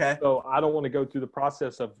 Oh, okay. So I don't want to go through the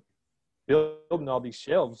process of building all these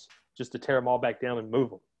shelves just to tear them all back down and move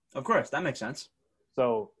them. Of course, that makes sense.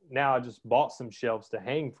 So now I just bought some shelves to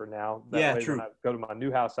hang for now. That way true. When I go to my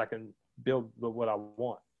new house, I can build what I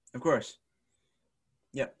want. Of course.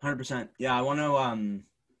 Yeah, 100%. Yeah, I want to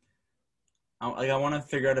I want to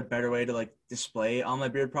figure out a better way to like display all my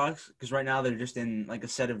beard products, because right now they're just in like a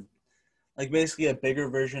set of like basically a bigger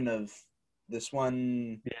version of this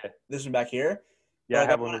one. Yeah. This one back here. Yeah, like,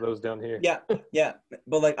 I have one of those down here. Yeah, yeah.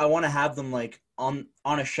 But like I want to have them like on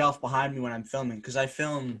a shelf behind me when I'm filming, because I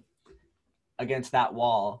film against that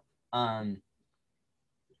wall.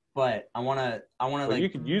 But I want to like. You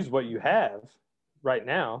could use what you have right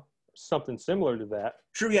now, something similar to that.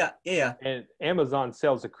 True. Yeah. Yeah. And Amazon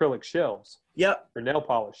sells acrylic shelves. Yep. For nail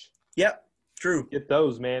polish. Yep. True. Get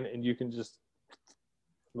those, man, and you can just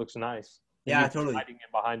looks nice. And yeah, totally. Hiding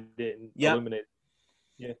it behind it and illuminate it.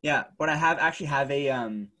 Yeah. Yeah, but I actually have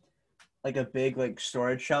a like a big like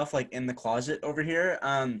storage shelf like in the closet over here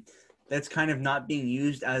that's kind of not being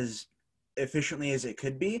used as efficiently as it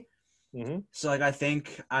could be. So like I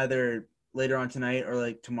think either later on tonight or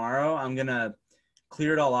like tomorrow I'm gonna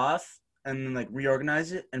clear it all off and then like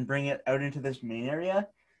reorganize it and bring it out into this main area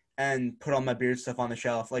and put all my beard stuff on the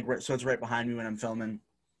shelf, like so it's right behind me when I'm filming.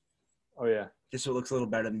 Oh yeah. Just so it looks a little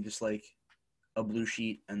better than just like a blue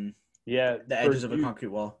sheet and the edges of a concrete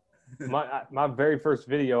wall. my very first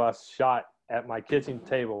video I shot at my kitchen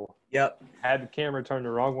table. Yep. Had the camera turned the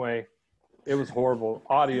wrong way. It was horrible.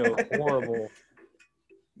 Audio horrible.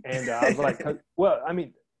 And I was like, well, I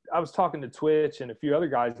mean, I was talking to Twitch and a few other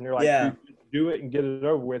guys, and they're like, do it and get it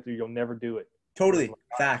over with, or you'll never do it. Totally. Like,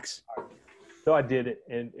 facts. So I did it,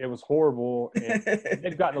 and it was horrible. And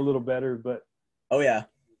they've gotten a little better, but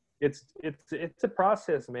it's a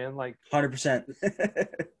process, man. Like 100%.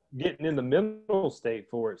 Getting in the mental state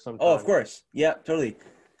for it sometimes. Oh, of course. Yeah, totally.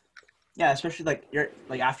 Yeah, especially like you're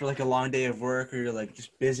like after like a long day of work, or you're like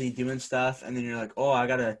just busy doing stuff, and then you're like, oh, I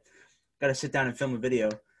gotta sit down and film a video.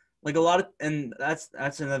 Like and that's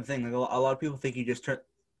another thing. Like a lot of people think you just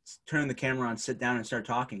turn the camera on, sit down, and start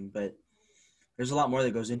talking, but there's a lot more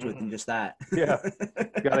that goes into it than just that. Yeah,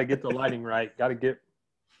 gotta get the lighting right. Gotta get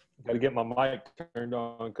got to get my mic turned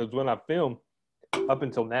on because when I film, up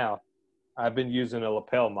until now, I've been using a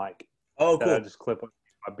lapel mic Oh, that I cool. just clip up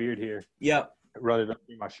my beard here, Yep. run it up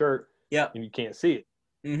through my shirt, Yep. and you can't see it.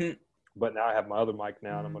 Mm-hmm. But now I have my other mic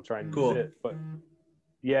now, and I'm gonna try and use Cool. it. But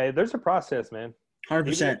yeah, there's a process, man.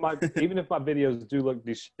 100%. Even if my videos do look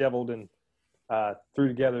disheveled and through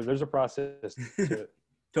together, there's a process to it.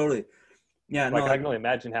 Totally. Yeah. No. Like I can only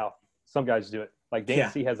imagine how some guys do it. Like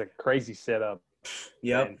Dan C has a crazy setup.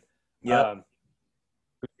 Yep. And, Yep.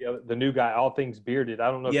 the new guy, All Things Bearded.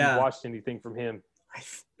 I don't know if you've watched anything from him.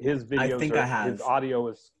 His videos, I think I have. His audio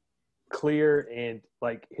is clear, and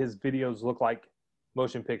like his videos look like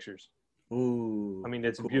motion pictures. Ooh. I mean,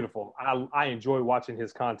 it's cool. beautiful. I enjoy watching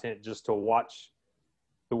his content just to watch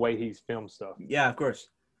the way he's filmed stuff. Yeah, of course.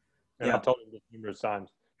 And I've told him this numerous times.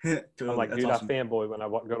 Totally. I'm like, That's dude, awesome. I fanboy when I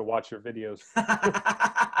go to watch your videos.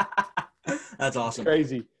 That's awesome. It's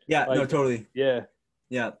crazy. Yeah, like, no, totally. Yeah.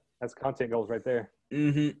 Yeah. That's content goals right there.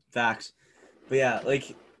 Mm-hmm. Facts. But yeah,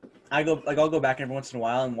 like I'll go back every once in a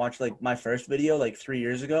while and watch like my first video like 3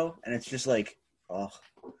 years ago, and it's just like, oh,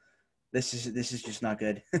 this is just not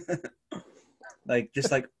good. Like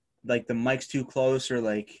just like the mic's too close, or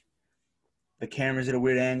like the camera's at a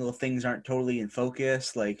weird angle, things aren't totally in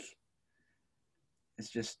focus, like it's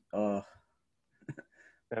just And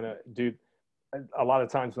dude, a lot of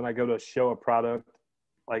times when I go to show a product,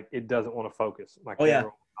 like it doesn't want to focus. My camera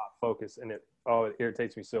will not focus, and it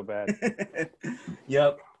irritates me so bad.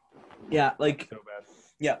 Yep. Yeah, like so bad.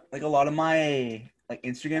 Yeah, like a lot of my like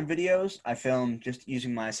Instagram videos, I film just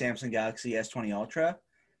using my Samsung Galaxy S20 Ultra,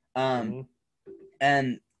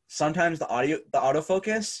 and sometimes the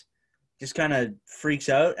autofocus just kind of freaks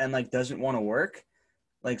out and like doesn't want to work.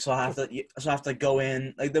 Like so I have to go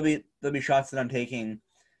in, like there'll be shots that I'm taking.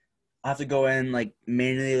 I have to go in like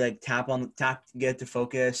manually like tap to get it to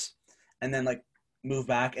focus, and then like move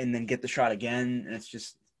back and then get the shot again, and it's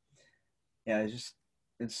just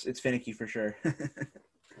it's finicky for sure.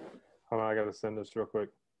 Hold on, I gotta send this real quick.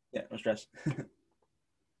 Yeah, no stress.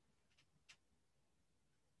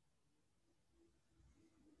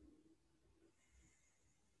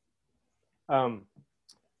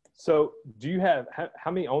 So do you have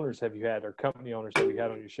how many owners have you had, or company owners have you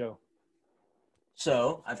had on your show?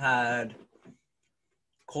 So I've had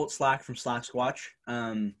Colt Slack from Slack Squatch.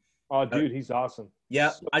 Oh, dude, he's awesome.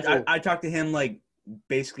 Yeah, so cool. I talk to him like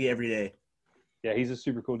basically every day. Yeah, he's a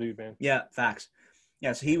super cool dude, man. Yeah, facts.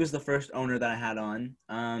 Yeah, so he was the first owner that I had on.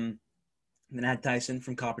 Then I had Tyson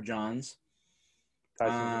from Copper Johns.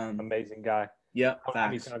 Tyson's an amazing guy. Yeah, facts. How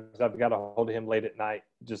many times I've got a hold of him late at night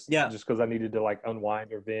just because I needed to like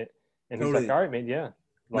unwind or vent, and he's like, "All right, man, yeah,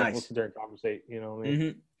 like we'll sit there and conversate." You know what I mean?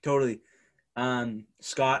 Mm-hmm. Totally.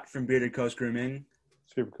 Scott from Bearded Coast Grooming.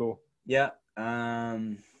 Super cool. Yeah.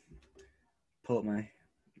 Pull up my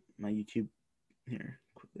YouTube here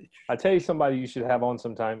quickly. I tell you somebody you should have on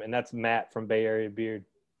sometime, and that's Matt from Bay Area Beard.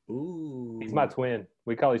 Ooh. He's my twin.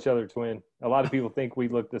 We call each other twin. A lot of people think we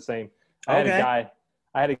look the same. I had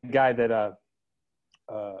a guy that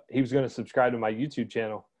he was going to subscribe to my YouTube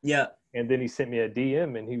channel. Yeah. And then he sent me a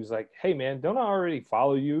DM and he was like, "Hey man, don't I already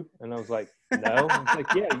follow you?" And I was like, "No." He's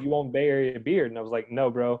like, "Yeah, you own Bay Area Beard." And I was like, "No,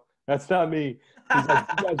 bro, that's not me." He's like,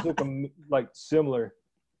 "You guys look like similar."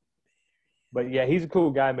 But yeah, he's a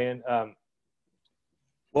cool guy, man.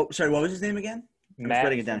 Sorry, what was his name again? Matt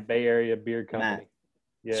from down. BayArea Beard Company. Matt.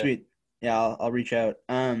 Yeah. Sweet. Yeah, I'll reach out.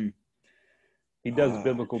 He does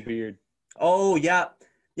biblical beard. Oh yeah.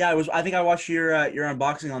 Yeah, I think I watched your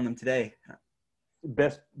unboxing on them today.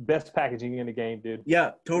 Best packaging in the game, dude.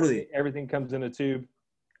 Yeah, totally. Everything comes in a tube.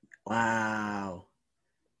 Wow.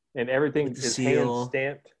 And everything is hand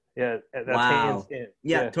stamped. Yeah, that's hand stamped.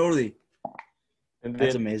 Yeah, totally. And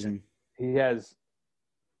that's amazing. He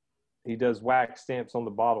does wax stamps on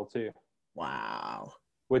the bottle too. Wow.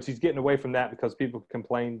 Which he's getting away from that because people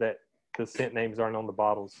complain that the scent names aren't on the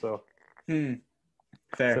bottles. So fair.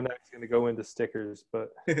 So now it's going to go into stickers,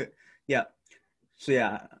 but yeah.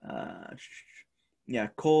 So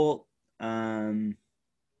Colt,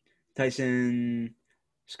 Tyson,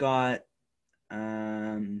 Scott,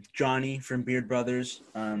 Johnny from Beard Brothers.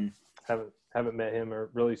 Haven't met him or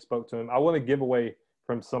really spoke to him. I want to give away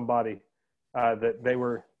from somebody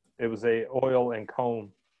that it was a oil and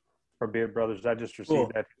comb from Beard Brothers. I just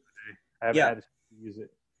received that today. I haven't had to use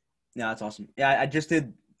it. Yeah, that's awesome. Yeah, I just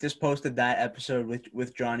posted that episode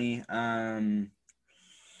with Johnny.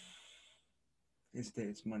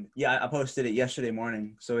 It's Monday. Yeah, I posted it yesterday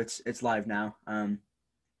morning, so it's live now.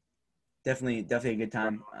 Definitely a good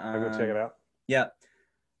time. I'll go check it out. Yeah.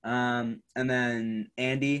 And then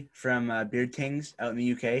Andy from Beard Kings out in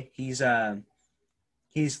the UK. He's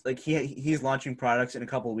He's like he's launching products in a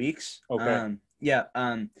couple weeks. Okay. Yeah.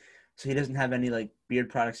 So he doesn't have any like beard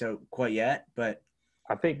products out quite yet, but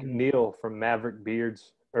I think Neil from Maverick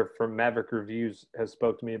Beards or from Maverick Reviews has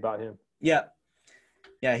spoke to me about him. yeah,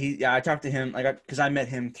 I talked to him like because I met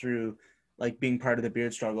him through like being part of the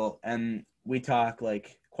beard struggle, and we talk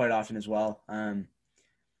like quite often as well. And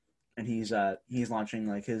he's launching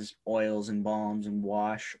like his oils and balms and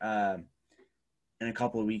wash in a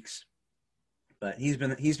couple of weeks. But he's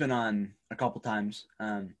been on a couple times.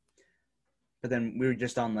 But then we were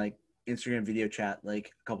just on like Instagram video chat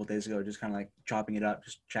like a couple days ago, just kind of like chopping it up,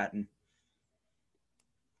 just chatting.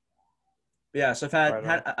 But yeah, so Right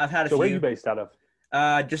on. I've had a So where are you few. based out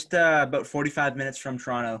of? Just about 45 minutes from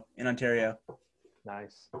Toronto in Ontario.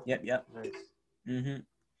 Nice. Yep. Nice. Mhm.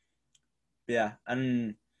 Yeah,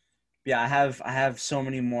 and yeah, I have so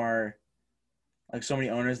many more, like so many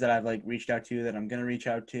owners that I've like reached out to that I'm gonna reach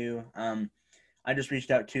out to. I just reached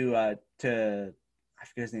out to I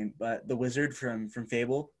forget his name, but the wizard from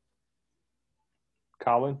Fable.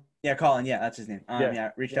 Colin? Yeah, Colin. Yeah, that's his name. Yeah.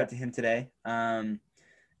 Yeah, reached Yeah. out to him today. And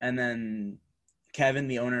then Kevin,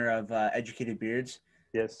 the owner of Educated Beards.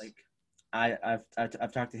 Yes. Like,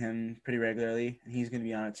 I've talked to him pretty regularly, and he's gonna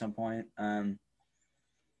be on at some point.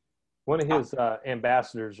 One of Uh, his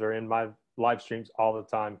ambassadors are in my live streams all the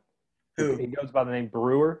time. who? He goes by the name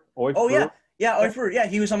Brewer, Oif Oh Brewer. yeah, Oifer. Yeah,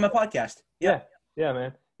 he was on my podcast. Yeah. Yep, Yeah,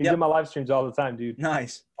 man. He's in yep. my live streams all the time, dude.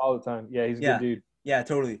 Nice. All the time. Yeah, he's a good Yeah, dude. yeah,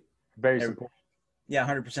 totally. Very Yeah, supportive. yeah,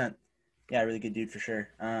 100%. Yeah, really good dude for sure.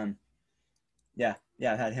 Yeah,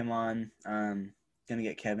 I had him on. Gonna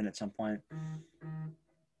get Kevin at some point.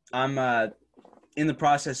 I'm in the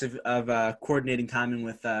process of coordinating timing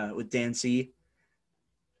with Dan C.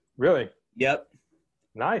 Really? Yep.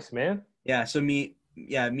 Nice, man. Yeah. So me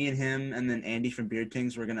and him, and then Andy from Beard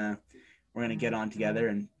Things, we're gonna get on together,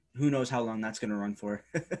 and who knows how long that's gonna run for.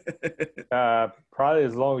 Probably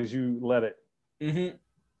as long as you let it. Mhm.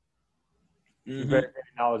 Very, Mhm. very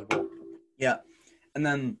knowledgeable. Yeah. And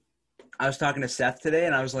then I was talking to Seth today,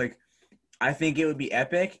 and I was like, I think it would be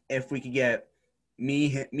epic if we could get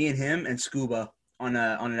me and him and Scuba on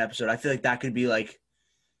an episode. I feel like that could be like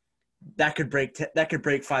that could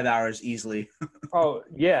break 5 hours easily. Oh,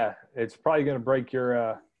 yeah. It's probably going to break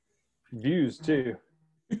your views, too.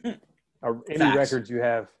 Or any Facts. records you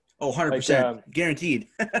have. Oh, Like, 100%. Guaranteed.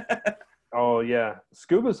 oh, yeah.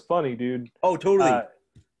 Scuba's funny, dude. Oh, totally. It's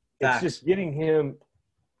Facts. just getting him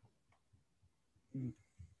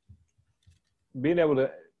being able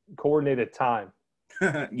to coordinate a time.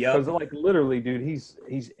 Yep. Because, like, literally, dude, he's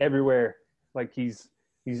everywhere. Like, he's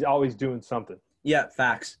always doing something. Yeah,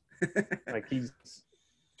 facts. Like, he's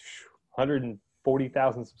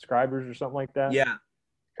 140,000 subscribers or something like that. Yeah.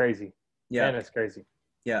 Crazy. Yeah. Man, that's crazy.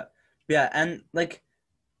 Yeah. Yeah, and like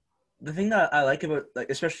the thing that I like about like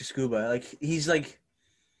especially Scuba, like he's like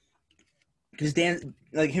because Dan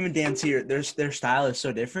like him and Dan Sear, their style is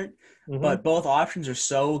so different, Mm-hmm. but both options are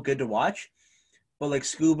so good to watch. But like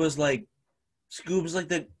Scuba's like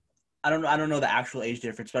the I don't know the actual age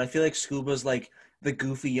difference, but I feel like Scuba's like the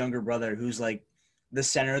goofy younger brother who's like the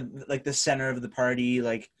center of the party,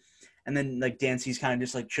 like, and then like Dancy's kind of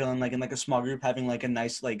just like chilling like in like a small group having like a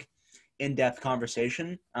nice like in-depth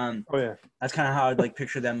conversation. Oh, yeah. That's kind of how I'd like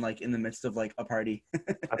picture them like in the midst of like a party.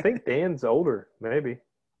 I think Dan's older, maybe. I'm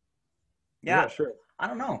Yeah, not sure. I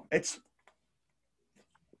don't know. It's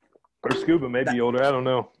Or Scuba may be older. I don't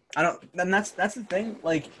know. I don't, and that's the thing.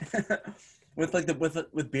 Like with like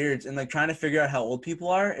with beards and like trying to figure out how old people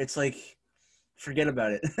are. It's like forget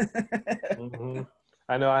about it. Mm-hmm.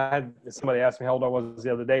 I know I had somebody ask me how old I was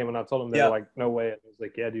the other day, and when I told them, they were like, no way. And I was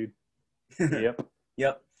like, yeah, dude. Yep.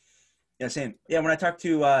 Yep. Yeah, same. Yeah, when I talked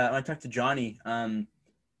to Johnny, I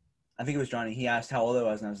think it was Johnny. He asked how old I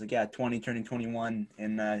was, and I was like, yeah, 20, turning 21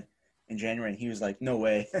 in January. And he was like, no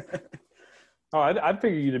way. Oh, I'd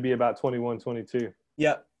figure you to be about 21, 22.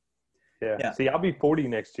 Yep. Yeah. Yeah. See, I'll be 40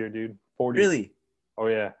 next year, dude. 40. Really? Oh,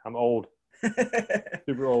 yeah. I'm old.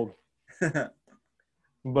 Super old.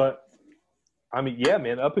 But, I mean, yeah,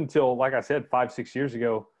 man, up until, like I said, 5-6 years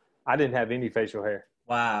ago, I didn't have any facial hair.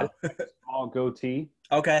 Wow. Small goatee,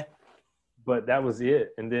 Okay. but that was it.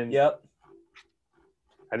 And then Yep.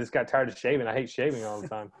 I just got tired of shaving. I hate shaving all the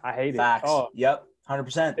time. I hate Facts. it. Oh, Yep. it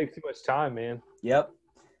 100%. takes too much time, man. Yep.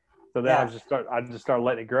 So then Yeah. I just started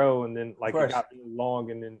letting it grow, and then like Of it course. got really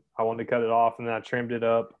long, and then I wanted to cut it off, and then I trimmed it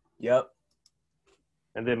up, Yep.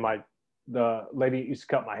 and then the lady that used to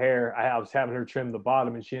cut my hair, I was having her trim the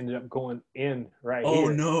bottom, and she ended up going in right Oh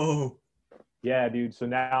here. no. Yeah, dude. So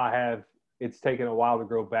now it's taken a while to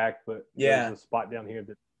grow back, but Yeah. there's a spot down here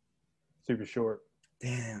that's super short.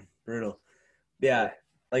 Damn. Brutal. Yeah.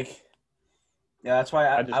 Like Yeah, that's why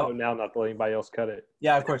I just know now not to let anybody else cut it.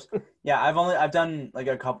 yeah, of course. Yeah, I've done like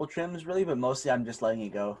a couple trims really, but mostly I'm just letting it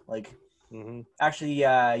go. Like Mm-hmm. actually,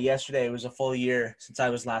 yesterday was a full year since I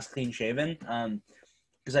was last clean shaven.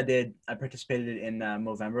 Because I participated in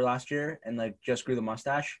November last year and like just grew the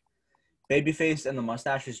mustache. Baby face and the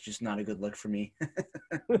mustache is just not a good look for me.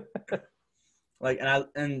 Like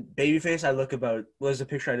and babyface, I look about was a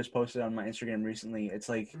picture I just posted on my Instagram recently. It's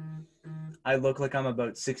like I look like I'm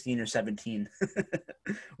about 16 or 17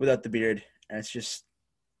 without the beard, and it's just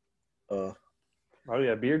uh Oh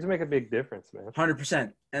yeah, beards make a big difference, man.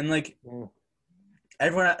 100%. And like Mm.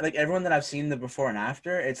 everyone that I've seen the before and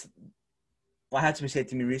after, it's well, I had somebody say it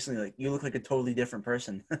to me recently, like you look like a totally different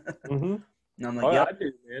person. Mm-hmm. And I'm like, Oh, yeah, yep. I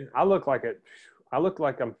do, man. I look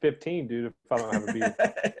like I'm 15, dude. If I don't have a beard,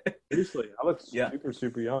 seriously, I look Yeah, super,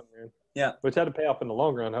 super young, man. yeah, Which had to pay off in the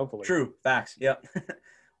long run, hopefully. true facts. Yep.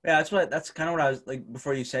 Yeah, that's kind of what I was like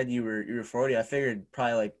before you said you were 40. I figured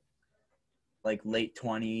probably like late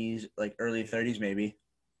 20s, like early 30s maybe.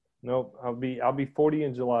 Nope, I'll be 40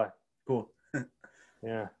 in July. Cool.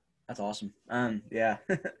 Yeah. That's awesome. Yeah.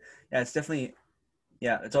 Yeah, it's definitely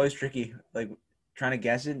yeah, it's always tricky like trying to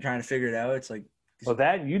guess it and trying to figure it out. It's like Well,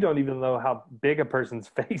 that you don't even know how big a person's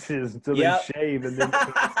face is until they yep. shave, and then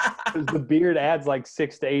because the beard adds like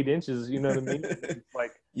 6 to 8 inches. You know what I mean? It's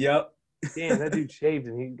like, Yep. damn, that dude shaved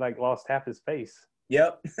and he like lost half his face.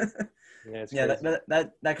 Yep. Yeah, it's Yeah, crazy.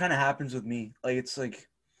 that kind of happens with me. Like it's like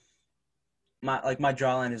my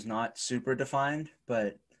jawline is not super defined,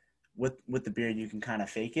 but with the beard you can kind of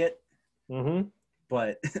fake it. Mm-hmm.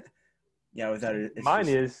 But yeah, without it, it's Mine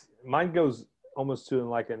just is mine goes almost to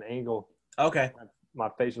like an angle. okay. My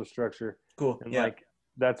facial structure, Cool. and Yeah. like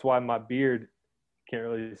that's why my beard can't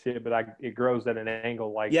really see it, but it grows at an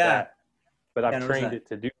angle like Yeah. that. But I've Yeah. Notice trained that. it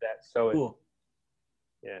to do that, so it Cool.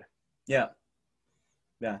 yeah. Yeah.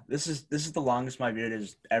 Yeah. This is the longest my beard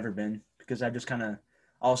has ever been because I just kind of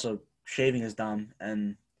also shaving is dumb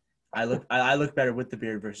and I look better with the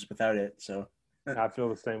beard versus without it. So I feel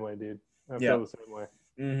the same way, dude. I yeah. feel the same way.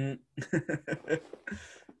 Mm-hmm.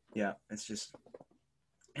 Yeah. It's just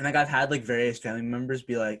and like I've had like various family members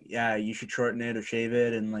be like, yeah, you should shorten it or shave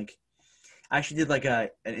it, and like I actually did like an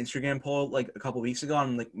Instagram poll like a couple weeks ago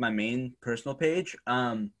on like my main personal page,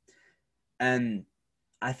 and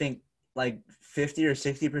I think like 50 or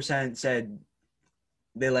 60% said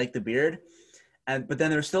they like the beard, and but then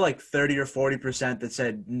there was still like 30 or 40% that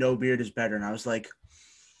said no beard is better, and I was like,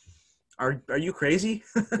 are you crazy?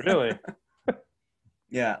 Really?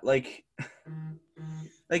 Yeah, like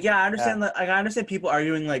yeah, I Yeah. understand like I understand people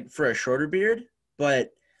arguing like for a shorter beard,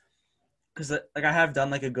 but because like I have done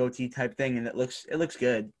like a goatee type thing and it looks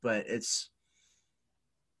good, but it's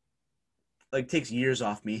like takes years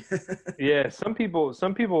off me. Yeah, some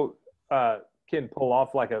people uh can pull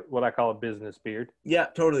off like a what I call a business beard, Yeah,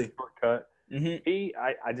 totally. shortcut. Mhm.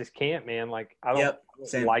 I just can't, man. Like Yep. I don't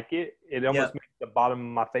Same. like it. It almost Yep. makes the bottom of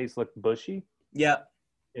my face look bushy, Yep.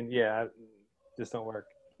 and yeah, just don't work.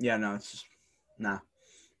 Yeah. No, it's just nah.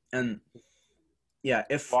 And yeah,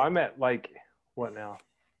 if Well, I'm at like what now?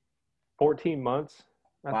 14 months,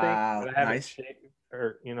 I think, wow, but I haven't nice. shaved,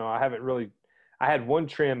 or I haven't really. I had one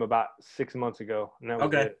trim about 6 months ago, and that was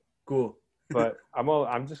Okay. it. Cool. But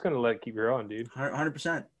I'm just gonna let it keep growing, dude.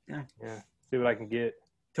 100%. Yeah. Yeah, see what I can get.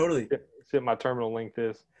 Totally. See what my terminal length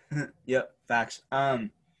is. Yep. Facts.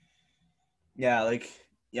 Yeah. Like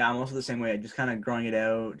yeah, I'm also the same way. Just kind of growing it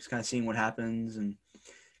out, just kind of seeing what happens, and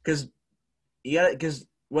because because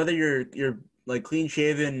whether you're like clean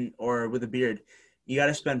shaven or with a beard, you got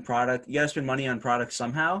to spend money on products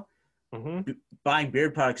somehow. Hmm. Buying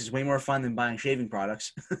beard products is way more fun than buying shaving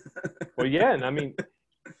products. Well, yeah, and I mean,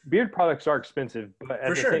 beard products are expensive, but For at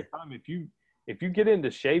the same sure. time, if you get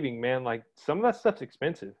into shaving, man, like some of that stuff's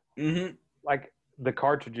expensive. Mm-hmm. Like the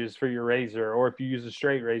cartridges for your razor, or if you use a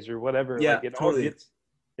straight razor, whatever. Yeah, Like totally.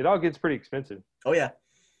 it all gets pretty expensive. Oh yeah.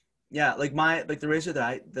 Yeah, like the razor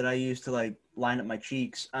that I use to like line up my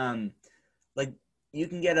cheeks, like you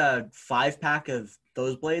can get a 5 pack of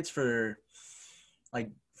those blades for like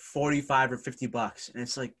 45 or $50, and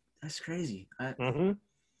it's like that's crazy. Hmm.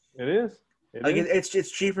 It is. It Like is.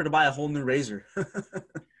 it's cheaper to buy a whole new razor.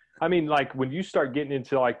 I mean, like when you start getting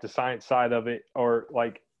into like the science side of it, or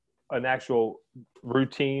like an actual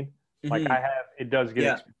routine, like Hmm. I have, it does get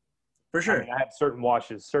Yeah, expensive. for I mean, sure. I have certain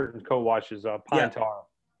washes, certain co-washes, pine Yeah, tar,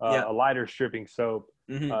 yeah. a lighter stripping soap,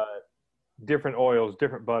 Hmm. uh, different oils,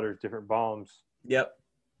 different butters, different balms, Yep.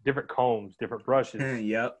 different combs, different brushes.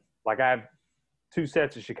 Yep. Like I have two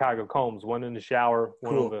sets of Chicago combs, one in the shower,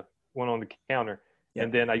 Cool. one on the counter, and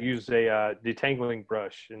Yep. then I use a detangling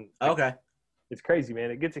brush, and like Okay. it's crazy, man.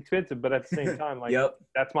 It gets expensive, but at the same time, like Yep.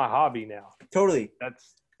 that's my hobby now. Totally.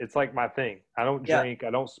 It's like my thing. I don't Yeah. drink. I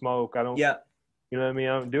don't smoke. I don't. Yeah. You know what I mean?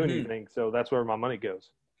 I don't do Mhm. anything. So that's where my money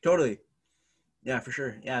goes. Totally. Yeah, for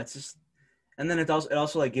sure. Yeah, it's just, and then it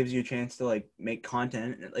also like gives you a chance to like make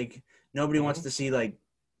content. Like nobody wants Mhm. to see like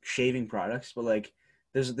shaving products, but like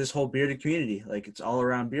there's this whole bearded community. Like it's all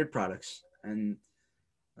around beard products and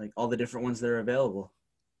like all the different ones that are available.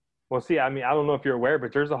 Well, see, I mean, I don't know if you're aware,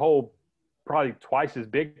 but there's a whole probably twice as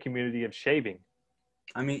big community of shaving.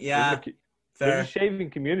 I mean, There's a yeah, there's a fair. shaving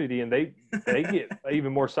community, and they get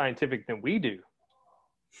even more scientific than we do.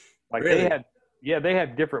 Like Really? they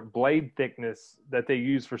have different blade thickness that they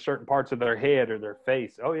use for certain parts of their head or their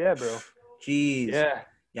face. Oh yeah, bro. Jeez. Yeah,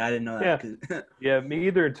 Yeah, I didn't know that. yeah, yeah. Me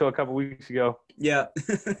either until a couple weeks ago. Yeah.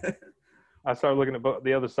 I started looking at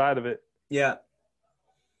the other side of it. Yeah.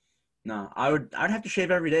 No, I'd have to shave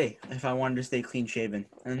every day if I wanted to stay clean shaven.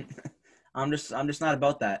 And I'm just not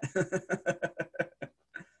about that.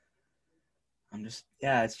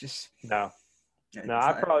 It's just No, yeah, no. it's not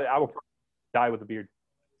I will probably die with a beard.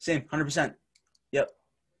 same, 100%. Yep.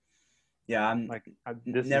 Yeah, I'm Like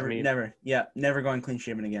this is never me. never. Yeah, never going clean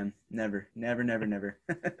shaven again. Never. Never, never, never.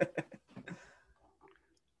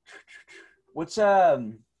 What's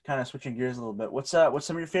kind of switching gears a little bit. What's some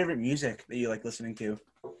of your favorite music that you like listening to?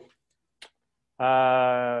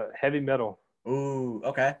 Heavy metal. Ooh,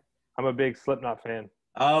 okay. I'm a big Slipknot fan.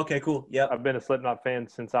 Oh, okay, cool. Yep. I've been a Slipknot fan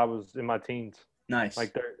since I was in my teens. Nice.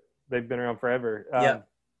 Like they've been around forever. Yep.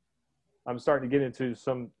 I'm starting to get into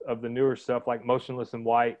some of the newer stuff like Motionless in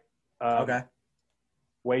White, Okay.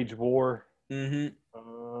 Wage War,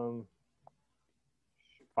 Mm-hmm.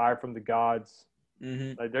 Fire from the Gods.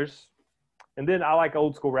 Mm-hmm. Like and then I like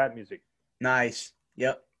old school rap music, Nice.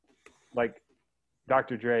 Yep. like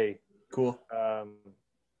Dr. Dre, Cool.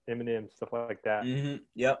 Eminem, stuff like that. Mm-hmm.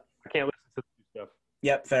 Yep. I can't listen to the new stuff.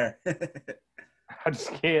 Yep. Fair. I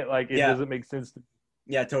just can't. Like it Yeah. doesn't make sense to me.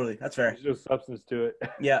 Yeah. Totally. That's fair. There's no substance to it.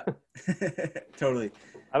 Yeah. Totally.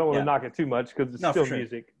 I don't want Yeah. to knock it too much because it's No, for still sure.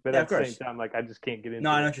 music, but Yeah, at of the course. same time, like I just can't get into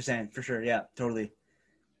No, I know it. what you're saying. For sure. Yeah. Totally.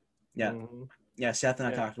 Yeah. Mhm. Yeah. Seth and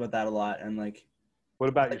I Yeah. talked about that a lot, and like, What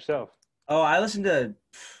about yourself? oh, I listen to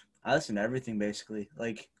everything basically,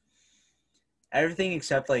 like everything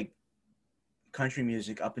except like country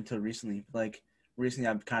music up until recently. Like recently,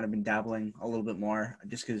 I've kind of been dabbling a little bit more,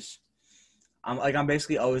 just because I'm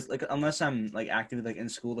basically always like, unless I'm like actively like in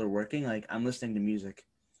school or working, like I'm listening to music.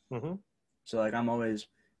 Mm-hmm. So like I'm always,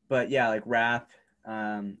 but yeah, like rap,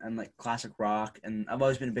 and like classic rock, and I've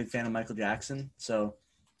always been a big fan of Michael Jackson, so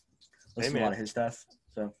listen to a lot of his stuff.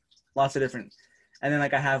 So lots of different, and then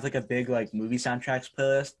like I have like a big like movie soundtracks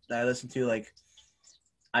playlist that I listen to. Like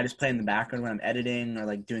I just play in the background when I'm editing or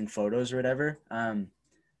like doing photos or whatever.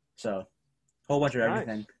 So whole bunch of Nice.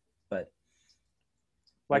 everything, but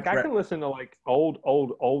Like I can listen to like old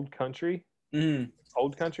country,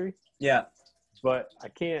 old country, yeah, but I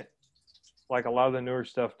can't like a lot of the newer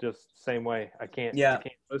stuff just the same way. I can't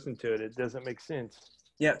listen to it. It doesn't make sense.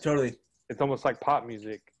 Yeah, totally. It's almost like pop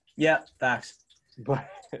music. Yeah, facts. But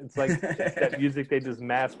it's like that music they just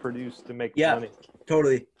mass produce to make money.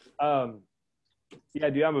 Totally. Yeah,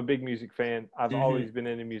 dude, I'm a big music fan. I've always been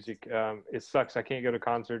into music. It sucks I can't go to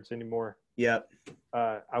concerts anymore. Yep.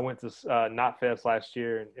 I went to Knot Fest last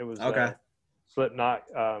year, and it was okay. Slipknot,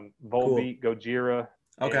 Volbeat, Gojira,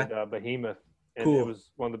 and Behemoth, and it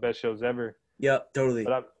was one of the best shows ever. Yep, totally.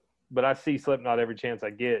 But I see Slipknot every chance I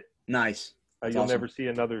get. Nice. You'll never see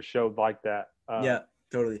another show like that. Yeah,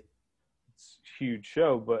 totally. It's a huge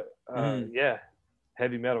show, but yeah,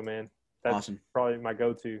 heavy metal, man. That's awesome. Probably my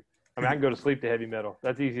go-to. I mean, I can go to sleep to heavy metal.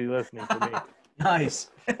 That's easy listening for me. Nice.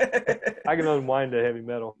 I can unwind to heavy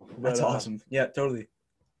metal. But, that's awesome. Yeah, totally.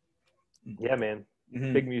 Yeah, man.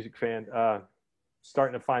 Big music fan.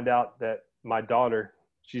 Starting to find out that my daughter,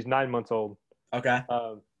 she's 9 months old. Okay.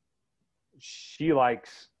 She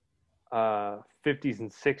likes 50s and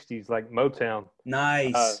 60s, like Motown.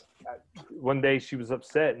 Nice. One day she was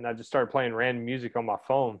upset, and I just started playing random music on my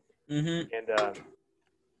phone. And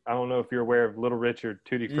I don't know if you're aware of Little Richard,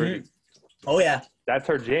 Tutti Frutti. Oh, yeah. That's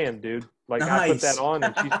her jam, dude. Like, nice. I put that on,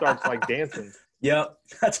 and she starts, like, dancing. Yep.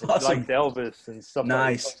 That's awesome. She likes Elvis and stuff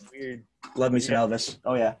nice. like that. Weird. Love me some Elvis.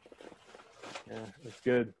 Oh, yeah. Yeah, it's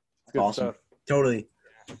good. It's good awesome. Stuff. Totally.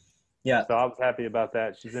 Yeah. So I was happy about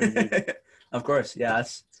that. She's in the music. Of course. Yeah.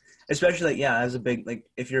 That's especially, like, yeah, as a big, like,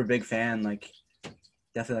 if you're a big fan, like,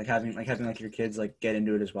 definitely having your kids, like, get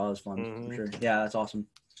into it as well is fun. For sure. Yeah, that's awesome.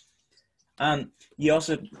 You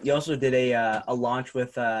also did a launch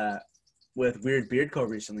with Weird Beard Co.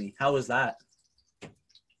 recently. How was that?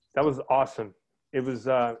 That was awesome. It was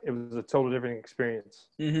a total different experience.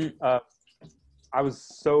 I was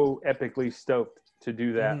so epically stoked to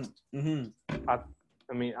do that. Mm-hmm.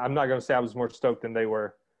 I mean, I'm not going to say I was more stoked than they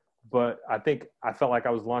were, but I think I felt like I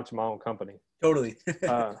was launching my own company. Totally.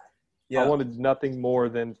 I Yeah. wanted nothing more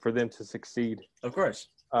than for them to succeed. Of course.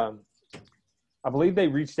 I believe they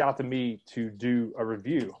reached out to me to do a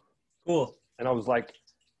review. Cool. And I was like,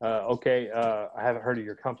 okay, I haven't heard of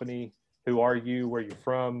your company. Who are you? Where are you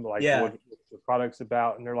from? Like, what the product's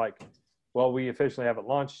about? And they're like, well, we officially haven't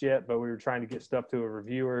launched yet, but we were trying to get stuff to a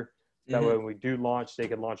reviewer. That way when we do launch, they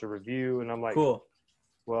can launch a review. And I'm like, cool.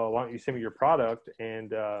 Well, why don't you send me your product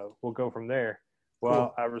and we'll go from there.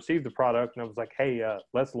 Well, I received the product and I was like, hey,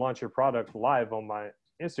 let's launch your product live on my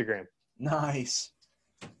Instagram. Nice.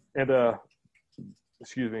 And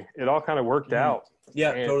excuse me, it all kind of worked out.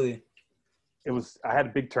 Yeah, and totally. I had a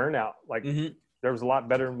big turnout. Like there was a lot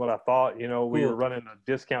better than what I thought. You know, we were running a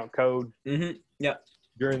discount code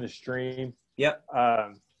during the stream. Yep.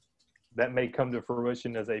 That may come to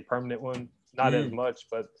fruition as a permanent one. Not as much,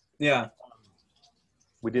 but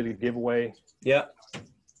we did a giveaway. Yeah.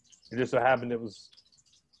 It just so happened it was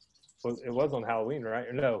on Halloween, right?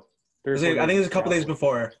 Or no? I think it was a couple days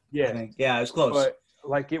before. Yeah. Yeah, it was close. But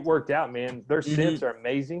like it worked out, man. Their scents are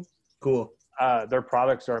amazing. Cool. Their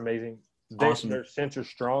products are amazing. Awesome. Their scents are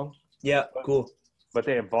strong. Yeah, cool. But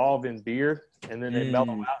they evolve in beer and then they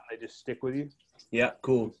mellow out and they just stick with you. Yeah,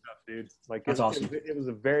 cool. Good stuff, dude. Like that's awesome. It was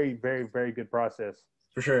a very, very, very good process.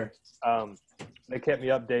 For sure. They kept me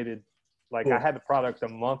updated. Like I had the product a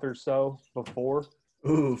month or so before.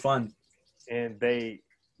 Ooh, fun. And they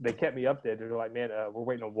kept me updated. They're like, man, we're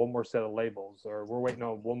waiting on one more set of labels, or we're waiting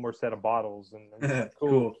on one more set of bottles. And I'm like,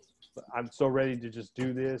 cool. I'm so ready to just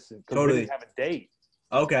do this. And we didn't have a date.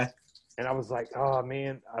 Okay. And I was like, oh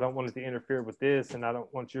man, I don't want it to interfere with this, and I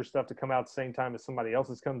don't want your stuff to come out at the same time as somebody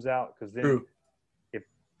else's comes out, because then if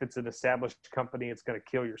it's an established company, it's going to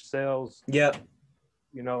kill your sales. Yep.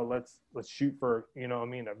 You know, let's shoot for, you know, I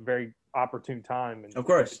mean, a very opportune time. And of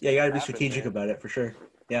course, yeah, you got to be strategic about it for sure.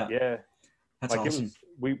 Yeah. Yeah. That's like awesome.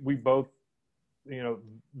 We both, you know,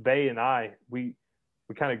 they and I, we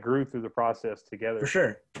kind of grew through the process together. For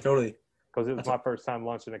sure. Totally. Because it was my first time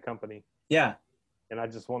launching a company. Yeah. And I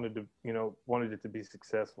just wanted it to be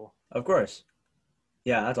successful. Of course.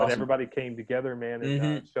 Yeah, that's awesome. Everybody came together, man,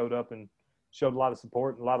 and showed up and showed a lot of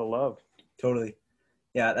support and a lot of love. Totally.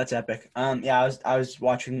 Yeah, that's epic. Yeah, I was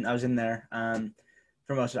watching. I was in there.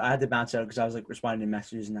 For most of it, I had to bounce out because I was like responding to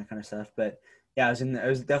messages and that kind of stuff. But yeah, I was in there.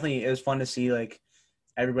 It was fun to see like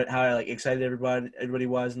everybody, how like excited everybody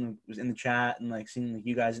was, and was in the chat, and like seeing like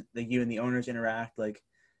you guys, like you and the owners interact. Like,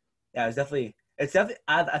 yeah, it's definitely.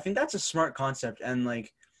 I think that's a smart concept, and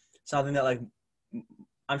like something that like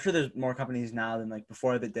I'm sure there's more companies now than like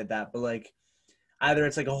before that did that, but like either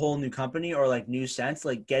it's like a whole new company or like new sense,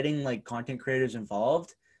 like getting like content creators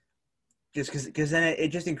involved, just because then it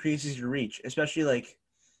just increases your reach, especially like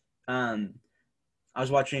I was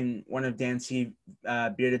watching one of Dan C.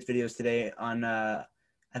 Bearded's videos today on I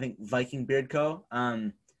think Viking Beard Co.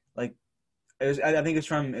 Like it was I think it's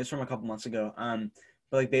from a couple months ago.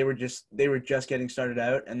 But like they were just getting started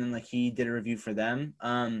out, and then like he did a review for them.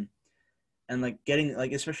 And like getting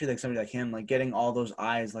like especially like somebody like him, like getting all those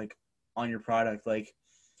eyes like on your product, like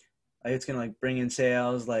it's gonna like bring in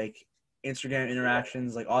sales, like Instagram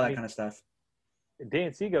interactions, like all that kind of stuff.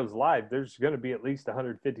 Dan C goes live, there's gonna be at least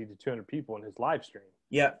 150 to 200 people in his live stream.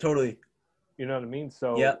 Yeah, totally. You know what I mean?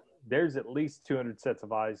 So there's at least 200 sets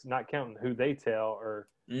of eyes, not counting who they tell or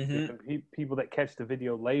people that catch the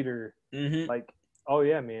video later. Like, oh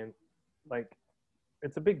yeah, man, like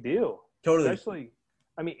it's a big deal. Totally. Especially,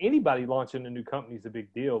 I mean, anybody launching a new company is a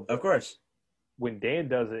big deal. Of course. When Dan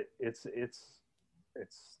does it, it's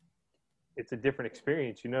a different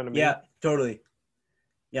experience. You know what I mean? Yeah, totally.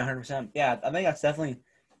 Yeah, 100%. Yeah, I think that's definitely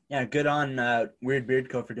good on Weird Beard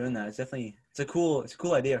Co. for doing that. It's a cool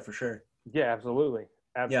idea for sure. Yeah, absolutely.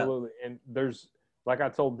 Yeah. And there's, like I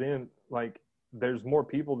told them, like there's more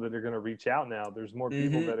people that are going to reach out now. There's more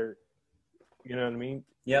people that are, you know what I mean?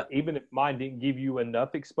 Yeah. Even if mine didn't give you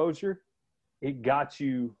enough exposure, it got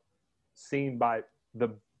you seen by the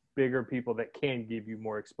bigger people that can give you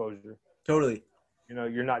more exposure. Totally. You know,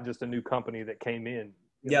 you're not just a new company that came in.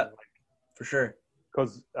 Yeah, for sure.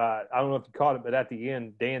 Because I don't know if you caught it, but at the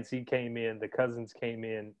end, Dan C came in, the Cousins came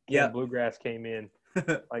in, Ken Bluegrass came in.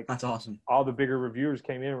 Like that's awesome. All the bigger reviewers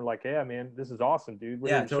came in and were like, "Yeah, man, this is awesome, dude. We're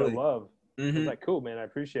here to show love." I was like, "Cool, man, I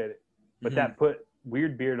appreciate it." But that put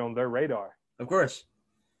Weird Beard on their radar. Of course.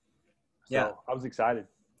 So I was excited.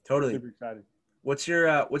 Totally. Super excited. What's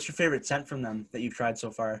your favorite scent from them that you've tried so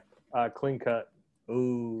far? Clean Cut.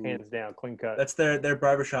 Ooh, hands down, clean cut. that's their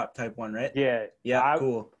barbershop type one, right? Yeah, Yeah,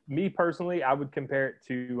 cool. me personally, I would compare it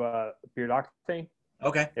to Beard Octane.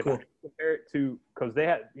 Okay, If I cool. could compare it to, because they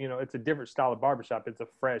had, it's a different style of barbershop. It's a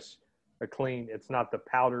fresh, a clean. It's not the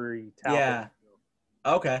powdery talc. Yeah.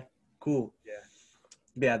 Okay, cool. Yeah.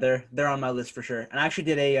 Yeah, they're on my list for sure. And I actually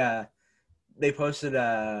did they posted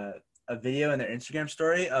a video in their Instagram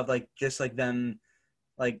story of like just like them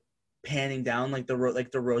like panning down like the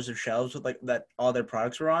rows of shelves with like that all their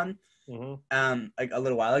products were on Mm-hmm. like a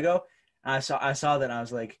little while ago. And I saw that and I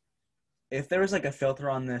was like, if there was like a filter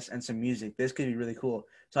on this and some music, this could be really cool.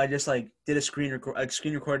 So I just like did a screen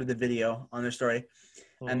recorded the video on their story,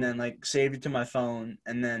 and Mm-hmm. then like saved it to my phone,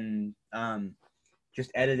 and then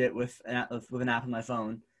just edited it with an app on my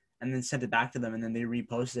phone, and then sent it back to them, and then they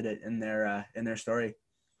reposted it in their story,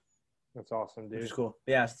 That's awesome, which is dude. cool.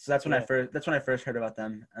 But yeah, so that's when Yeah. I first heard about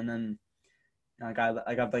them, and then like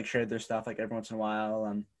I got like shared their stuff like every once in a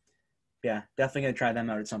while. Yeah, definitely gonna try them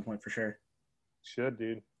out at some point for sure. Should,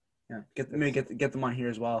 dude. Yeah, maybe get them on here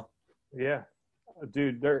as well. Yeah,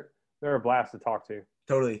 dude. They're a blast to talk to.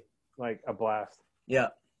 Totally. Like a blast. Yeah.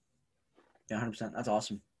 Yeah, 100%. That's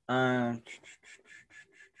awesome.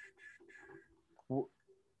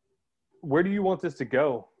 Where do you want this to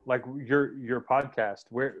go? Like your podcast.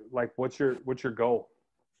 Where, like, what's your goal?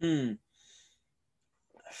 Hmm.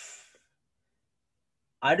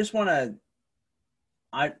 I just want to.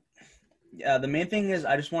 I Yeah. The main thing is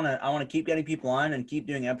I want to keep getting people on and keep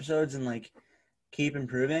doing episodes and like keep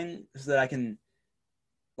improving so that I can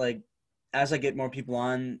like as I get more people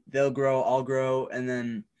on, they'll grow, I'll grow, and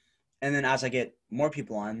then as I get more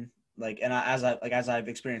people on, like as I've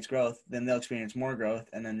experienced growth, then they'll experience more growth,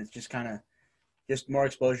 and then it's just kind of just more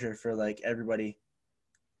exposure for like everybody,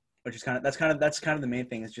 which is that's kind of the main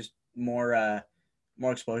thing. It's just more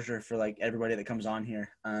exposure for like everybody that comes on here,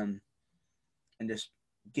 and just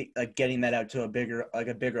getting that out to a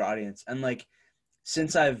bigger audience. And like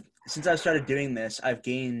since I've started doing this, I've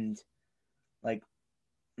gained like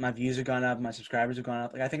my views have gone up, my subscribers have gone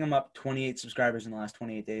up. Like I think I'm up 28 subscribers in the last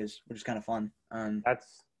 28 days, which is kind of fun.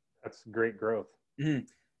 That's great growth. Mhm.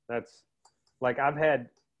 That's like I've had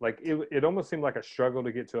like it almost seemed like a struggle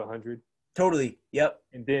to get to 100. Totally. Yep.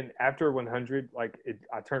 And then after 100, like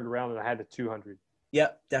I turned around and I had to 200.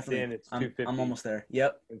 Yep. Definitely. Then it's I'm 250 almost there.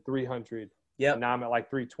 Yep. and 300. And Yep. now I'm at like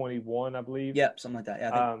 321, I believe. Yep. Something like that. Yeah.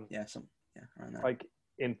 I think, yeah. Yeah. Around that. Like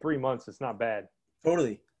in 3 months, it's not bad.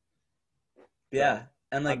 Totally. Yeah. So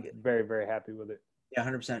And like, I'm very, very happy with it. yeah,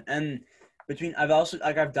 100%. And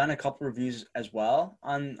I've done a couple reviews as well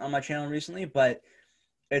on my channel recently, but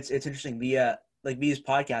it's interesting. Like these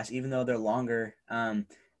podcasts, even though they're longer,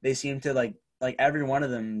 they seem to like every one of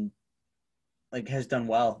them like has done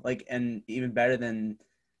well, like, and even better than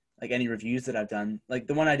like any reviews that I've done. Like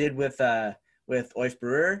the one I did with Oif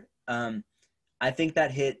Brewer, I think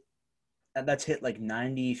that's hit like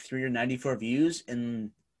 93 or 94 views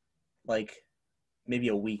in like maybe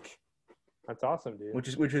a week, That's awesome, dude.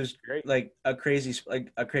 which was Great. like a crazy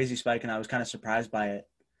spike, and I was kind of surprised by it.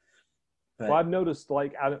 But Well, I've noticed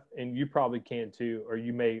like and you probably can too, or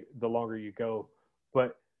you may the longer you go,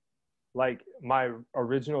 but like my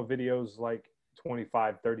original videos like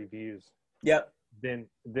 25, 30 views. yep. Then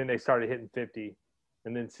they started hitting 50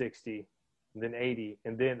 and then 60 and then 80.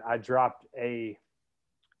 And then I dropped a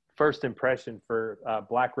first impression for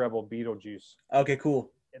Black Rebel Beetlejuice. Okay,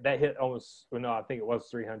 cool. That hit almost, well, no, I think it was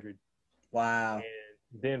 300. Wow.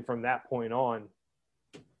 And then from that point on,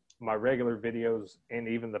 my regular videos and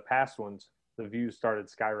even the past ones, the views started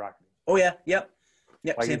skyrocketing. Oh yeah. Yep.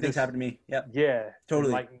 Yep. Like Same things happened to me. Yep. Yeah.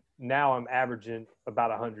 Totally. Like now I'm averaging about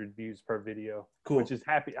 100 views per video. Cool. Which is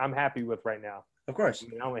I'm happy with right now. Of course.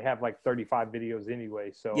 I mean, I only have like 35 videos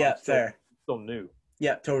anyway, so Yeah, I'm fair. still new.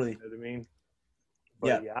 Yeah, totally. You know what I mean?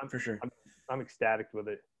 But yeah, I'm for sure. I'm ecstatic with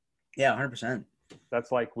it. Yeah, 100%.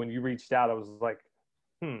 That's like when you reached out, I was like,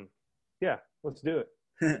 yeah, let's do it.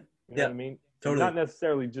 You know what I mean? Totally. Not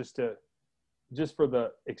necessarily just for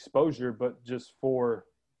the exposure, but just for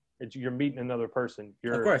you're meeting another person.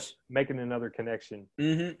 You're of course making another connection.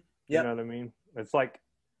 Mm-hmm. Yep. You know what I mean? It's like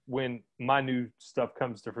when my new stuff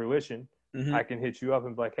comes to fruition, mm-hmm. I can hit you up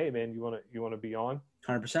and be like, hey man, you wanna be on?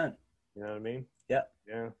 100%. You know what I mean? Yep.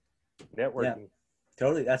 Yeah. Networking. Yeah.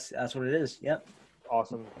 Totally. That's what it is. Yep.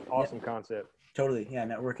 Awesome concept. Totally. Yeah,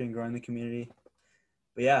 networking, growing the community.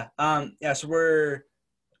 But yeah, so we're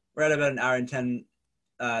at about an hour and 10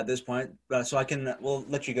 at this point. So we'll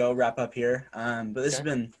let you go wrap up here. But this has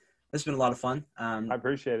been a lot of fun. I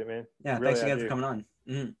appreciate it, man. Yeah, really, thanks again for coming on.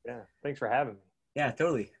 Mm-hmm. Yeah, thanks for having me. Yeah,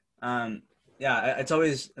 totally. Yeah, it's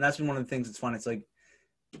always, and that's been one of the things that's fun. It's like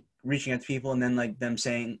reaching out to people and then like them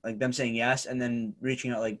saying yes, and then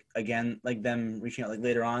reaching out like again, like them reaching out like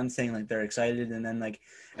later on saying like they're excited, and then like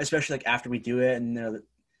especially like after we do it and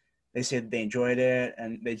they say that they enjoyed it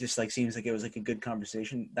and they just like seems like it was like a good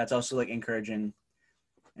conversation. That's also like encouraging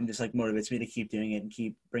and just like motivates me to keep doing it and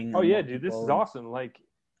keep bringing. Oh yeah, dude, this is awesome.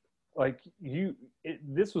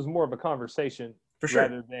 This was more of a conversation for sure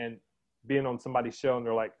rather than being on somebody's show and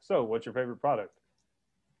they're like, so what's your favorite product?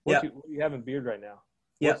 What do you have in beard right now?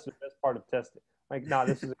 What's the best part of testing? Like, nah,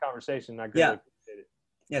 this is a conversation. I greatly appreciate it.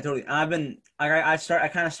 Yeah, totally. I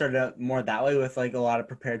kind of started out more that way with like a lot of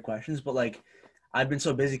prepared questions, but like I've been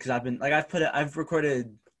so busy because I've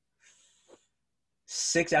recorded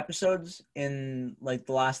 6 episodes in like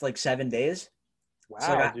the last like 7 days. Wow,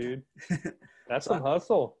 so dude, that's some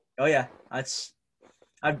hustle. Oh yeah,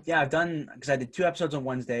 I've done, because I did 2 episodes on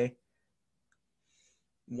Wednesday,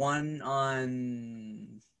 1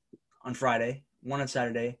 on Friday, 1 on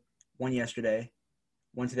Saturday, 1 yesterday,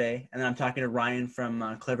 1 today, and then I'm talking to Ryan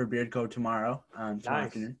from Clever Beard Co. tomorrow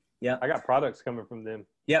afternoon. Yeah, I got products coming from them.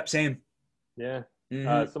 Yep, same. Yeah,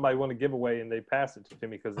 somebody won a giveaway and they passed it to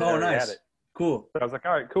me because they already had it. Cool. So I was like,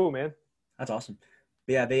 all right, cool, man. That's awesome.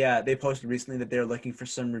 But yeah, they posted recently that they're looking for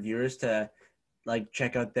some reviewers to like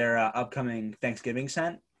check out their upcoming Thanksgiving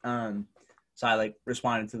scent. So I like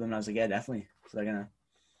responded to them and I was like, yeah, definitely. So they're gonna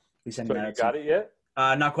be sending that out. So you got it yet?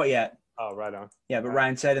 Not quite yet. Oh, right on. Yeah, but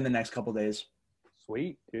Ryan said in the next couple days.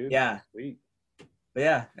 Sweet, dude. Yeah. Sweet. But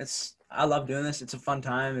yeah, I love doing this. It's a fun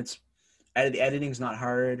time. The editing's not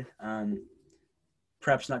hard.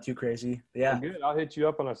 Prep's not too crazy. But yeah. Well, good. I'll hit you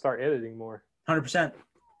up when I start editing more. 100%.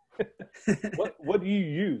 What do you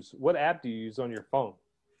use? What app do you use on your phone?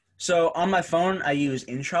 So on my phone, I use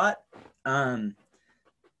InShot. And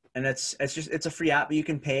it's a free app, but you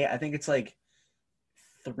can pay. I think it's like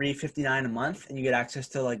 $3.59 a month, and you get access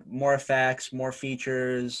to like more effects, more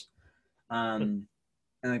features, and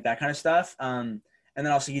like that kind of stuff. And then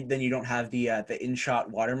also you don't have the InShot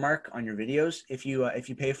watermark on your videos if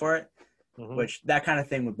you pay for it, which that kind of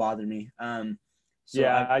thing would bother me. So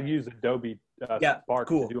I use Adobe Spark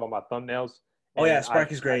to do all my thumbnails. Oh yeah,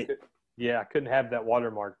 Spark is great. I couldn't have that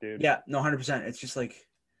watermark, dude. Yeah, no, 100%. It's just like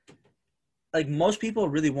most people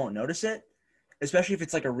really won't notice it, especially if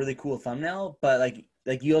it's like a really cool thumbnail. But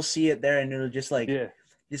like you'll see it there, and it'll just like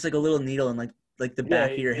just like a little needle in like the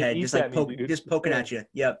back of your head, just like poking at you.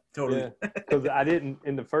 Yep, totally. Because I didn't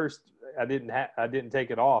I didn't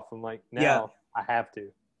take it off. I'm like, now I have to.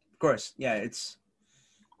 Of course, you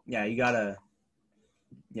gotta.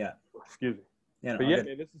 Yeah. Excuse me. Yeah, no, but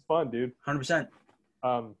man, this is fun, dude. 100%.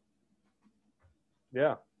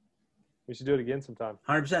 Yeah, we should do it again sometime.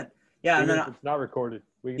 100%. Yeah, even if it's not recorded.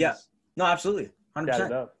 We can just no, absolutely. 100%. chat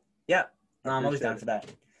it up. Yeah, no, I'm always down for that.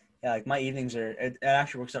 Yeah, like my evenings it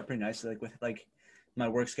actually works out pretty nicely. Like with like my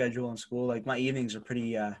work schedule and school, like my evenings are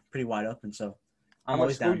pretty wide open. So I'm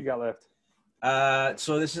always down. How much school you got left?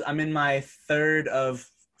 So I'm in my 3rd of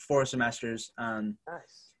 4 semesters.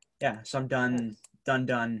 Nice. Yeah, so I'm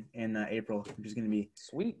done in April, which is going to be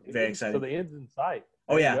sweet. Dude. Very exciting. So the end's in sight.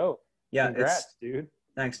 Oh yeah. Yeah. Congrats, dude.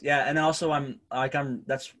 Thanks. Yeah, and also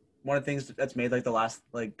that's one of the things that's made like the last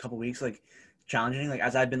like couple weeks like challenging. Like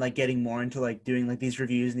as I've been like getting more into like doing like these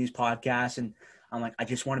reviews and these podcasts, and I'm like, I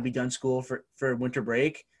just want to be done school for winter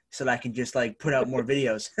break so that I can just like put out more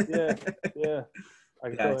videos. Yeah. I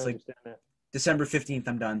can totally understand that. December 15th,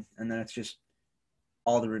 I'm done, and then it's just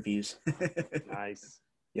all the reviews. Nice.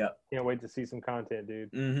 Yeah. Can't wait to see some content,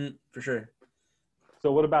 dude. Mm-hmm. For sure.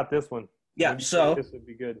 So what about this one? Yeah. So this would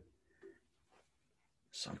be good.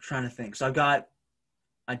 So I'm trying to think. So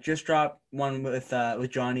I just dropped one with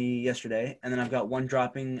Johnny yesterday, and then I've got one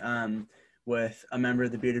dropping with a member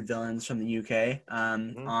of the Bearded Villains from the UK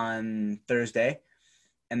on Thursday,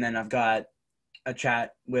 and then I've got a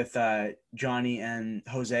chat with Johnny and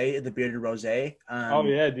Jose, the Bearded Rose. Oh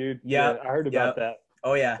yeah, dude. Yeah, I heard about that.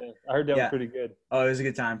 Oh yeah. I heard that was pretty good. Oh, it was a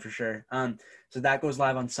good time for sure. So that goes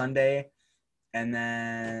live on Sunday, and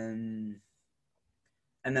then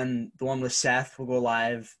the one with Seth will go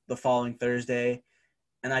live the following Thursday.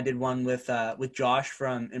 And I did one with Josh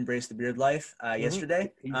from Embrace the Beard Life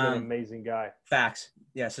yesterday. He's an amazing guy. Facts.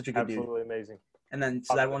 Yeah, such a good dude. Absolutely amazing. And then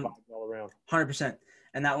so that one all around. 100%.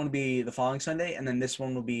 And that one will be the following Sunday, and then this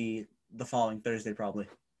one will be the following Thursday probably.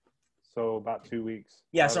 So about 2 weeks.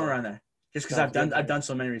 Yeah, somewhere around there. Just because I've done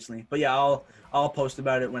so many recently. But yeah, I'll post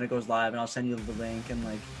about it when it goes live, and I'll send you the link and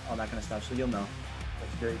like all that kind of stuff, so you'll know.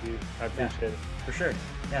 That's great, dude. I appreciate it. For sure.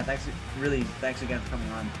 Yeah, thanks again for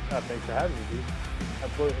coming on. Thanks for having me, dude.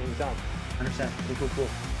 Absolutely, anytime. 100%. Cool.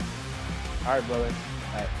 All right, brother.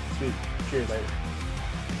 All right, sweet. Cheers. Later.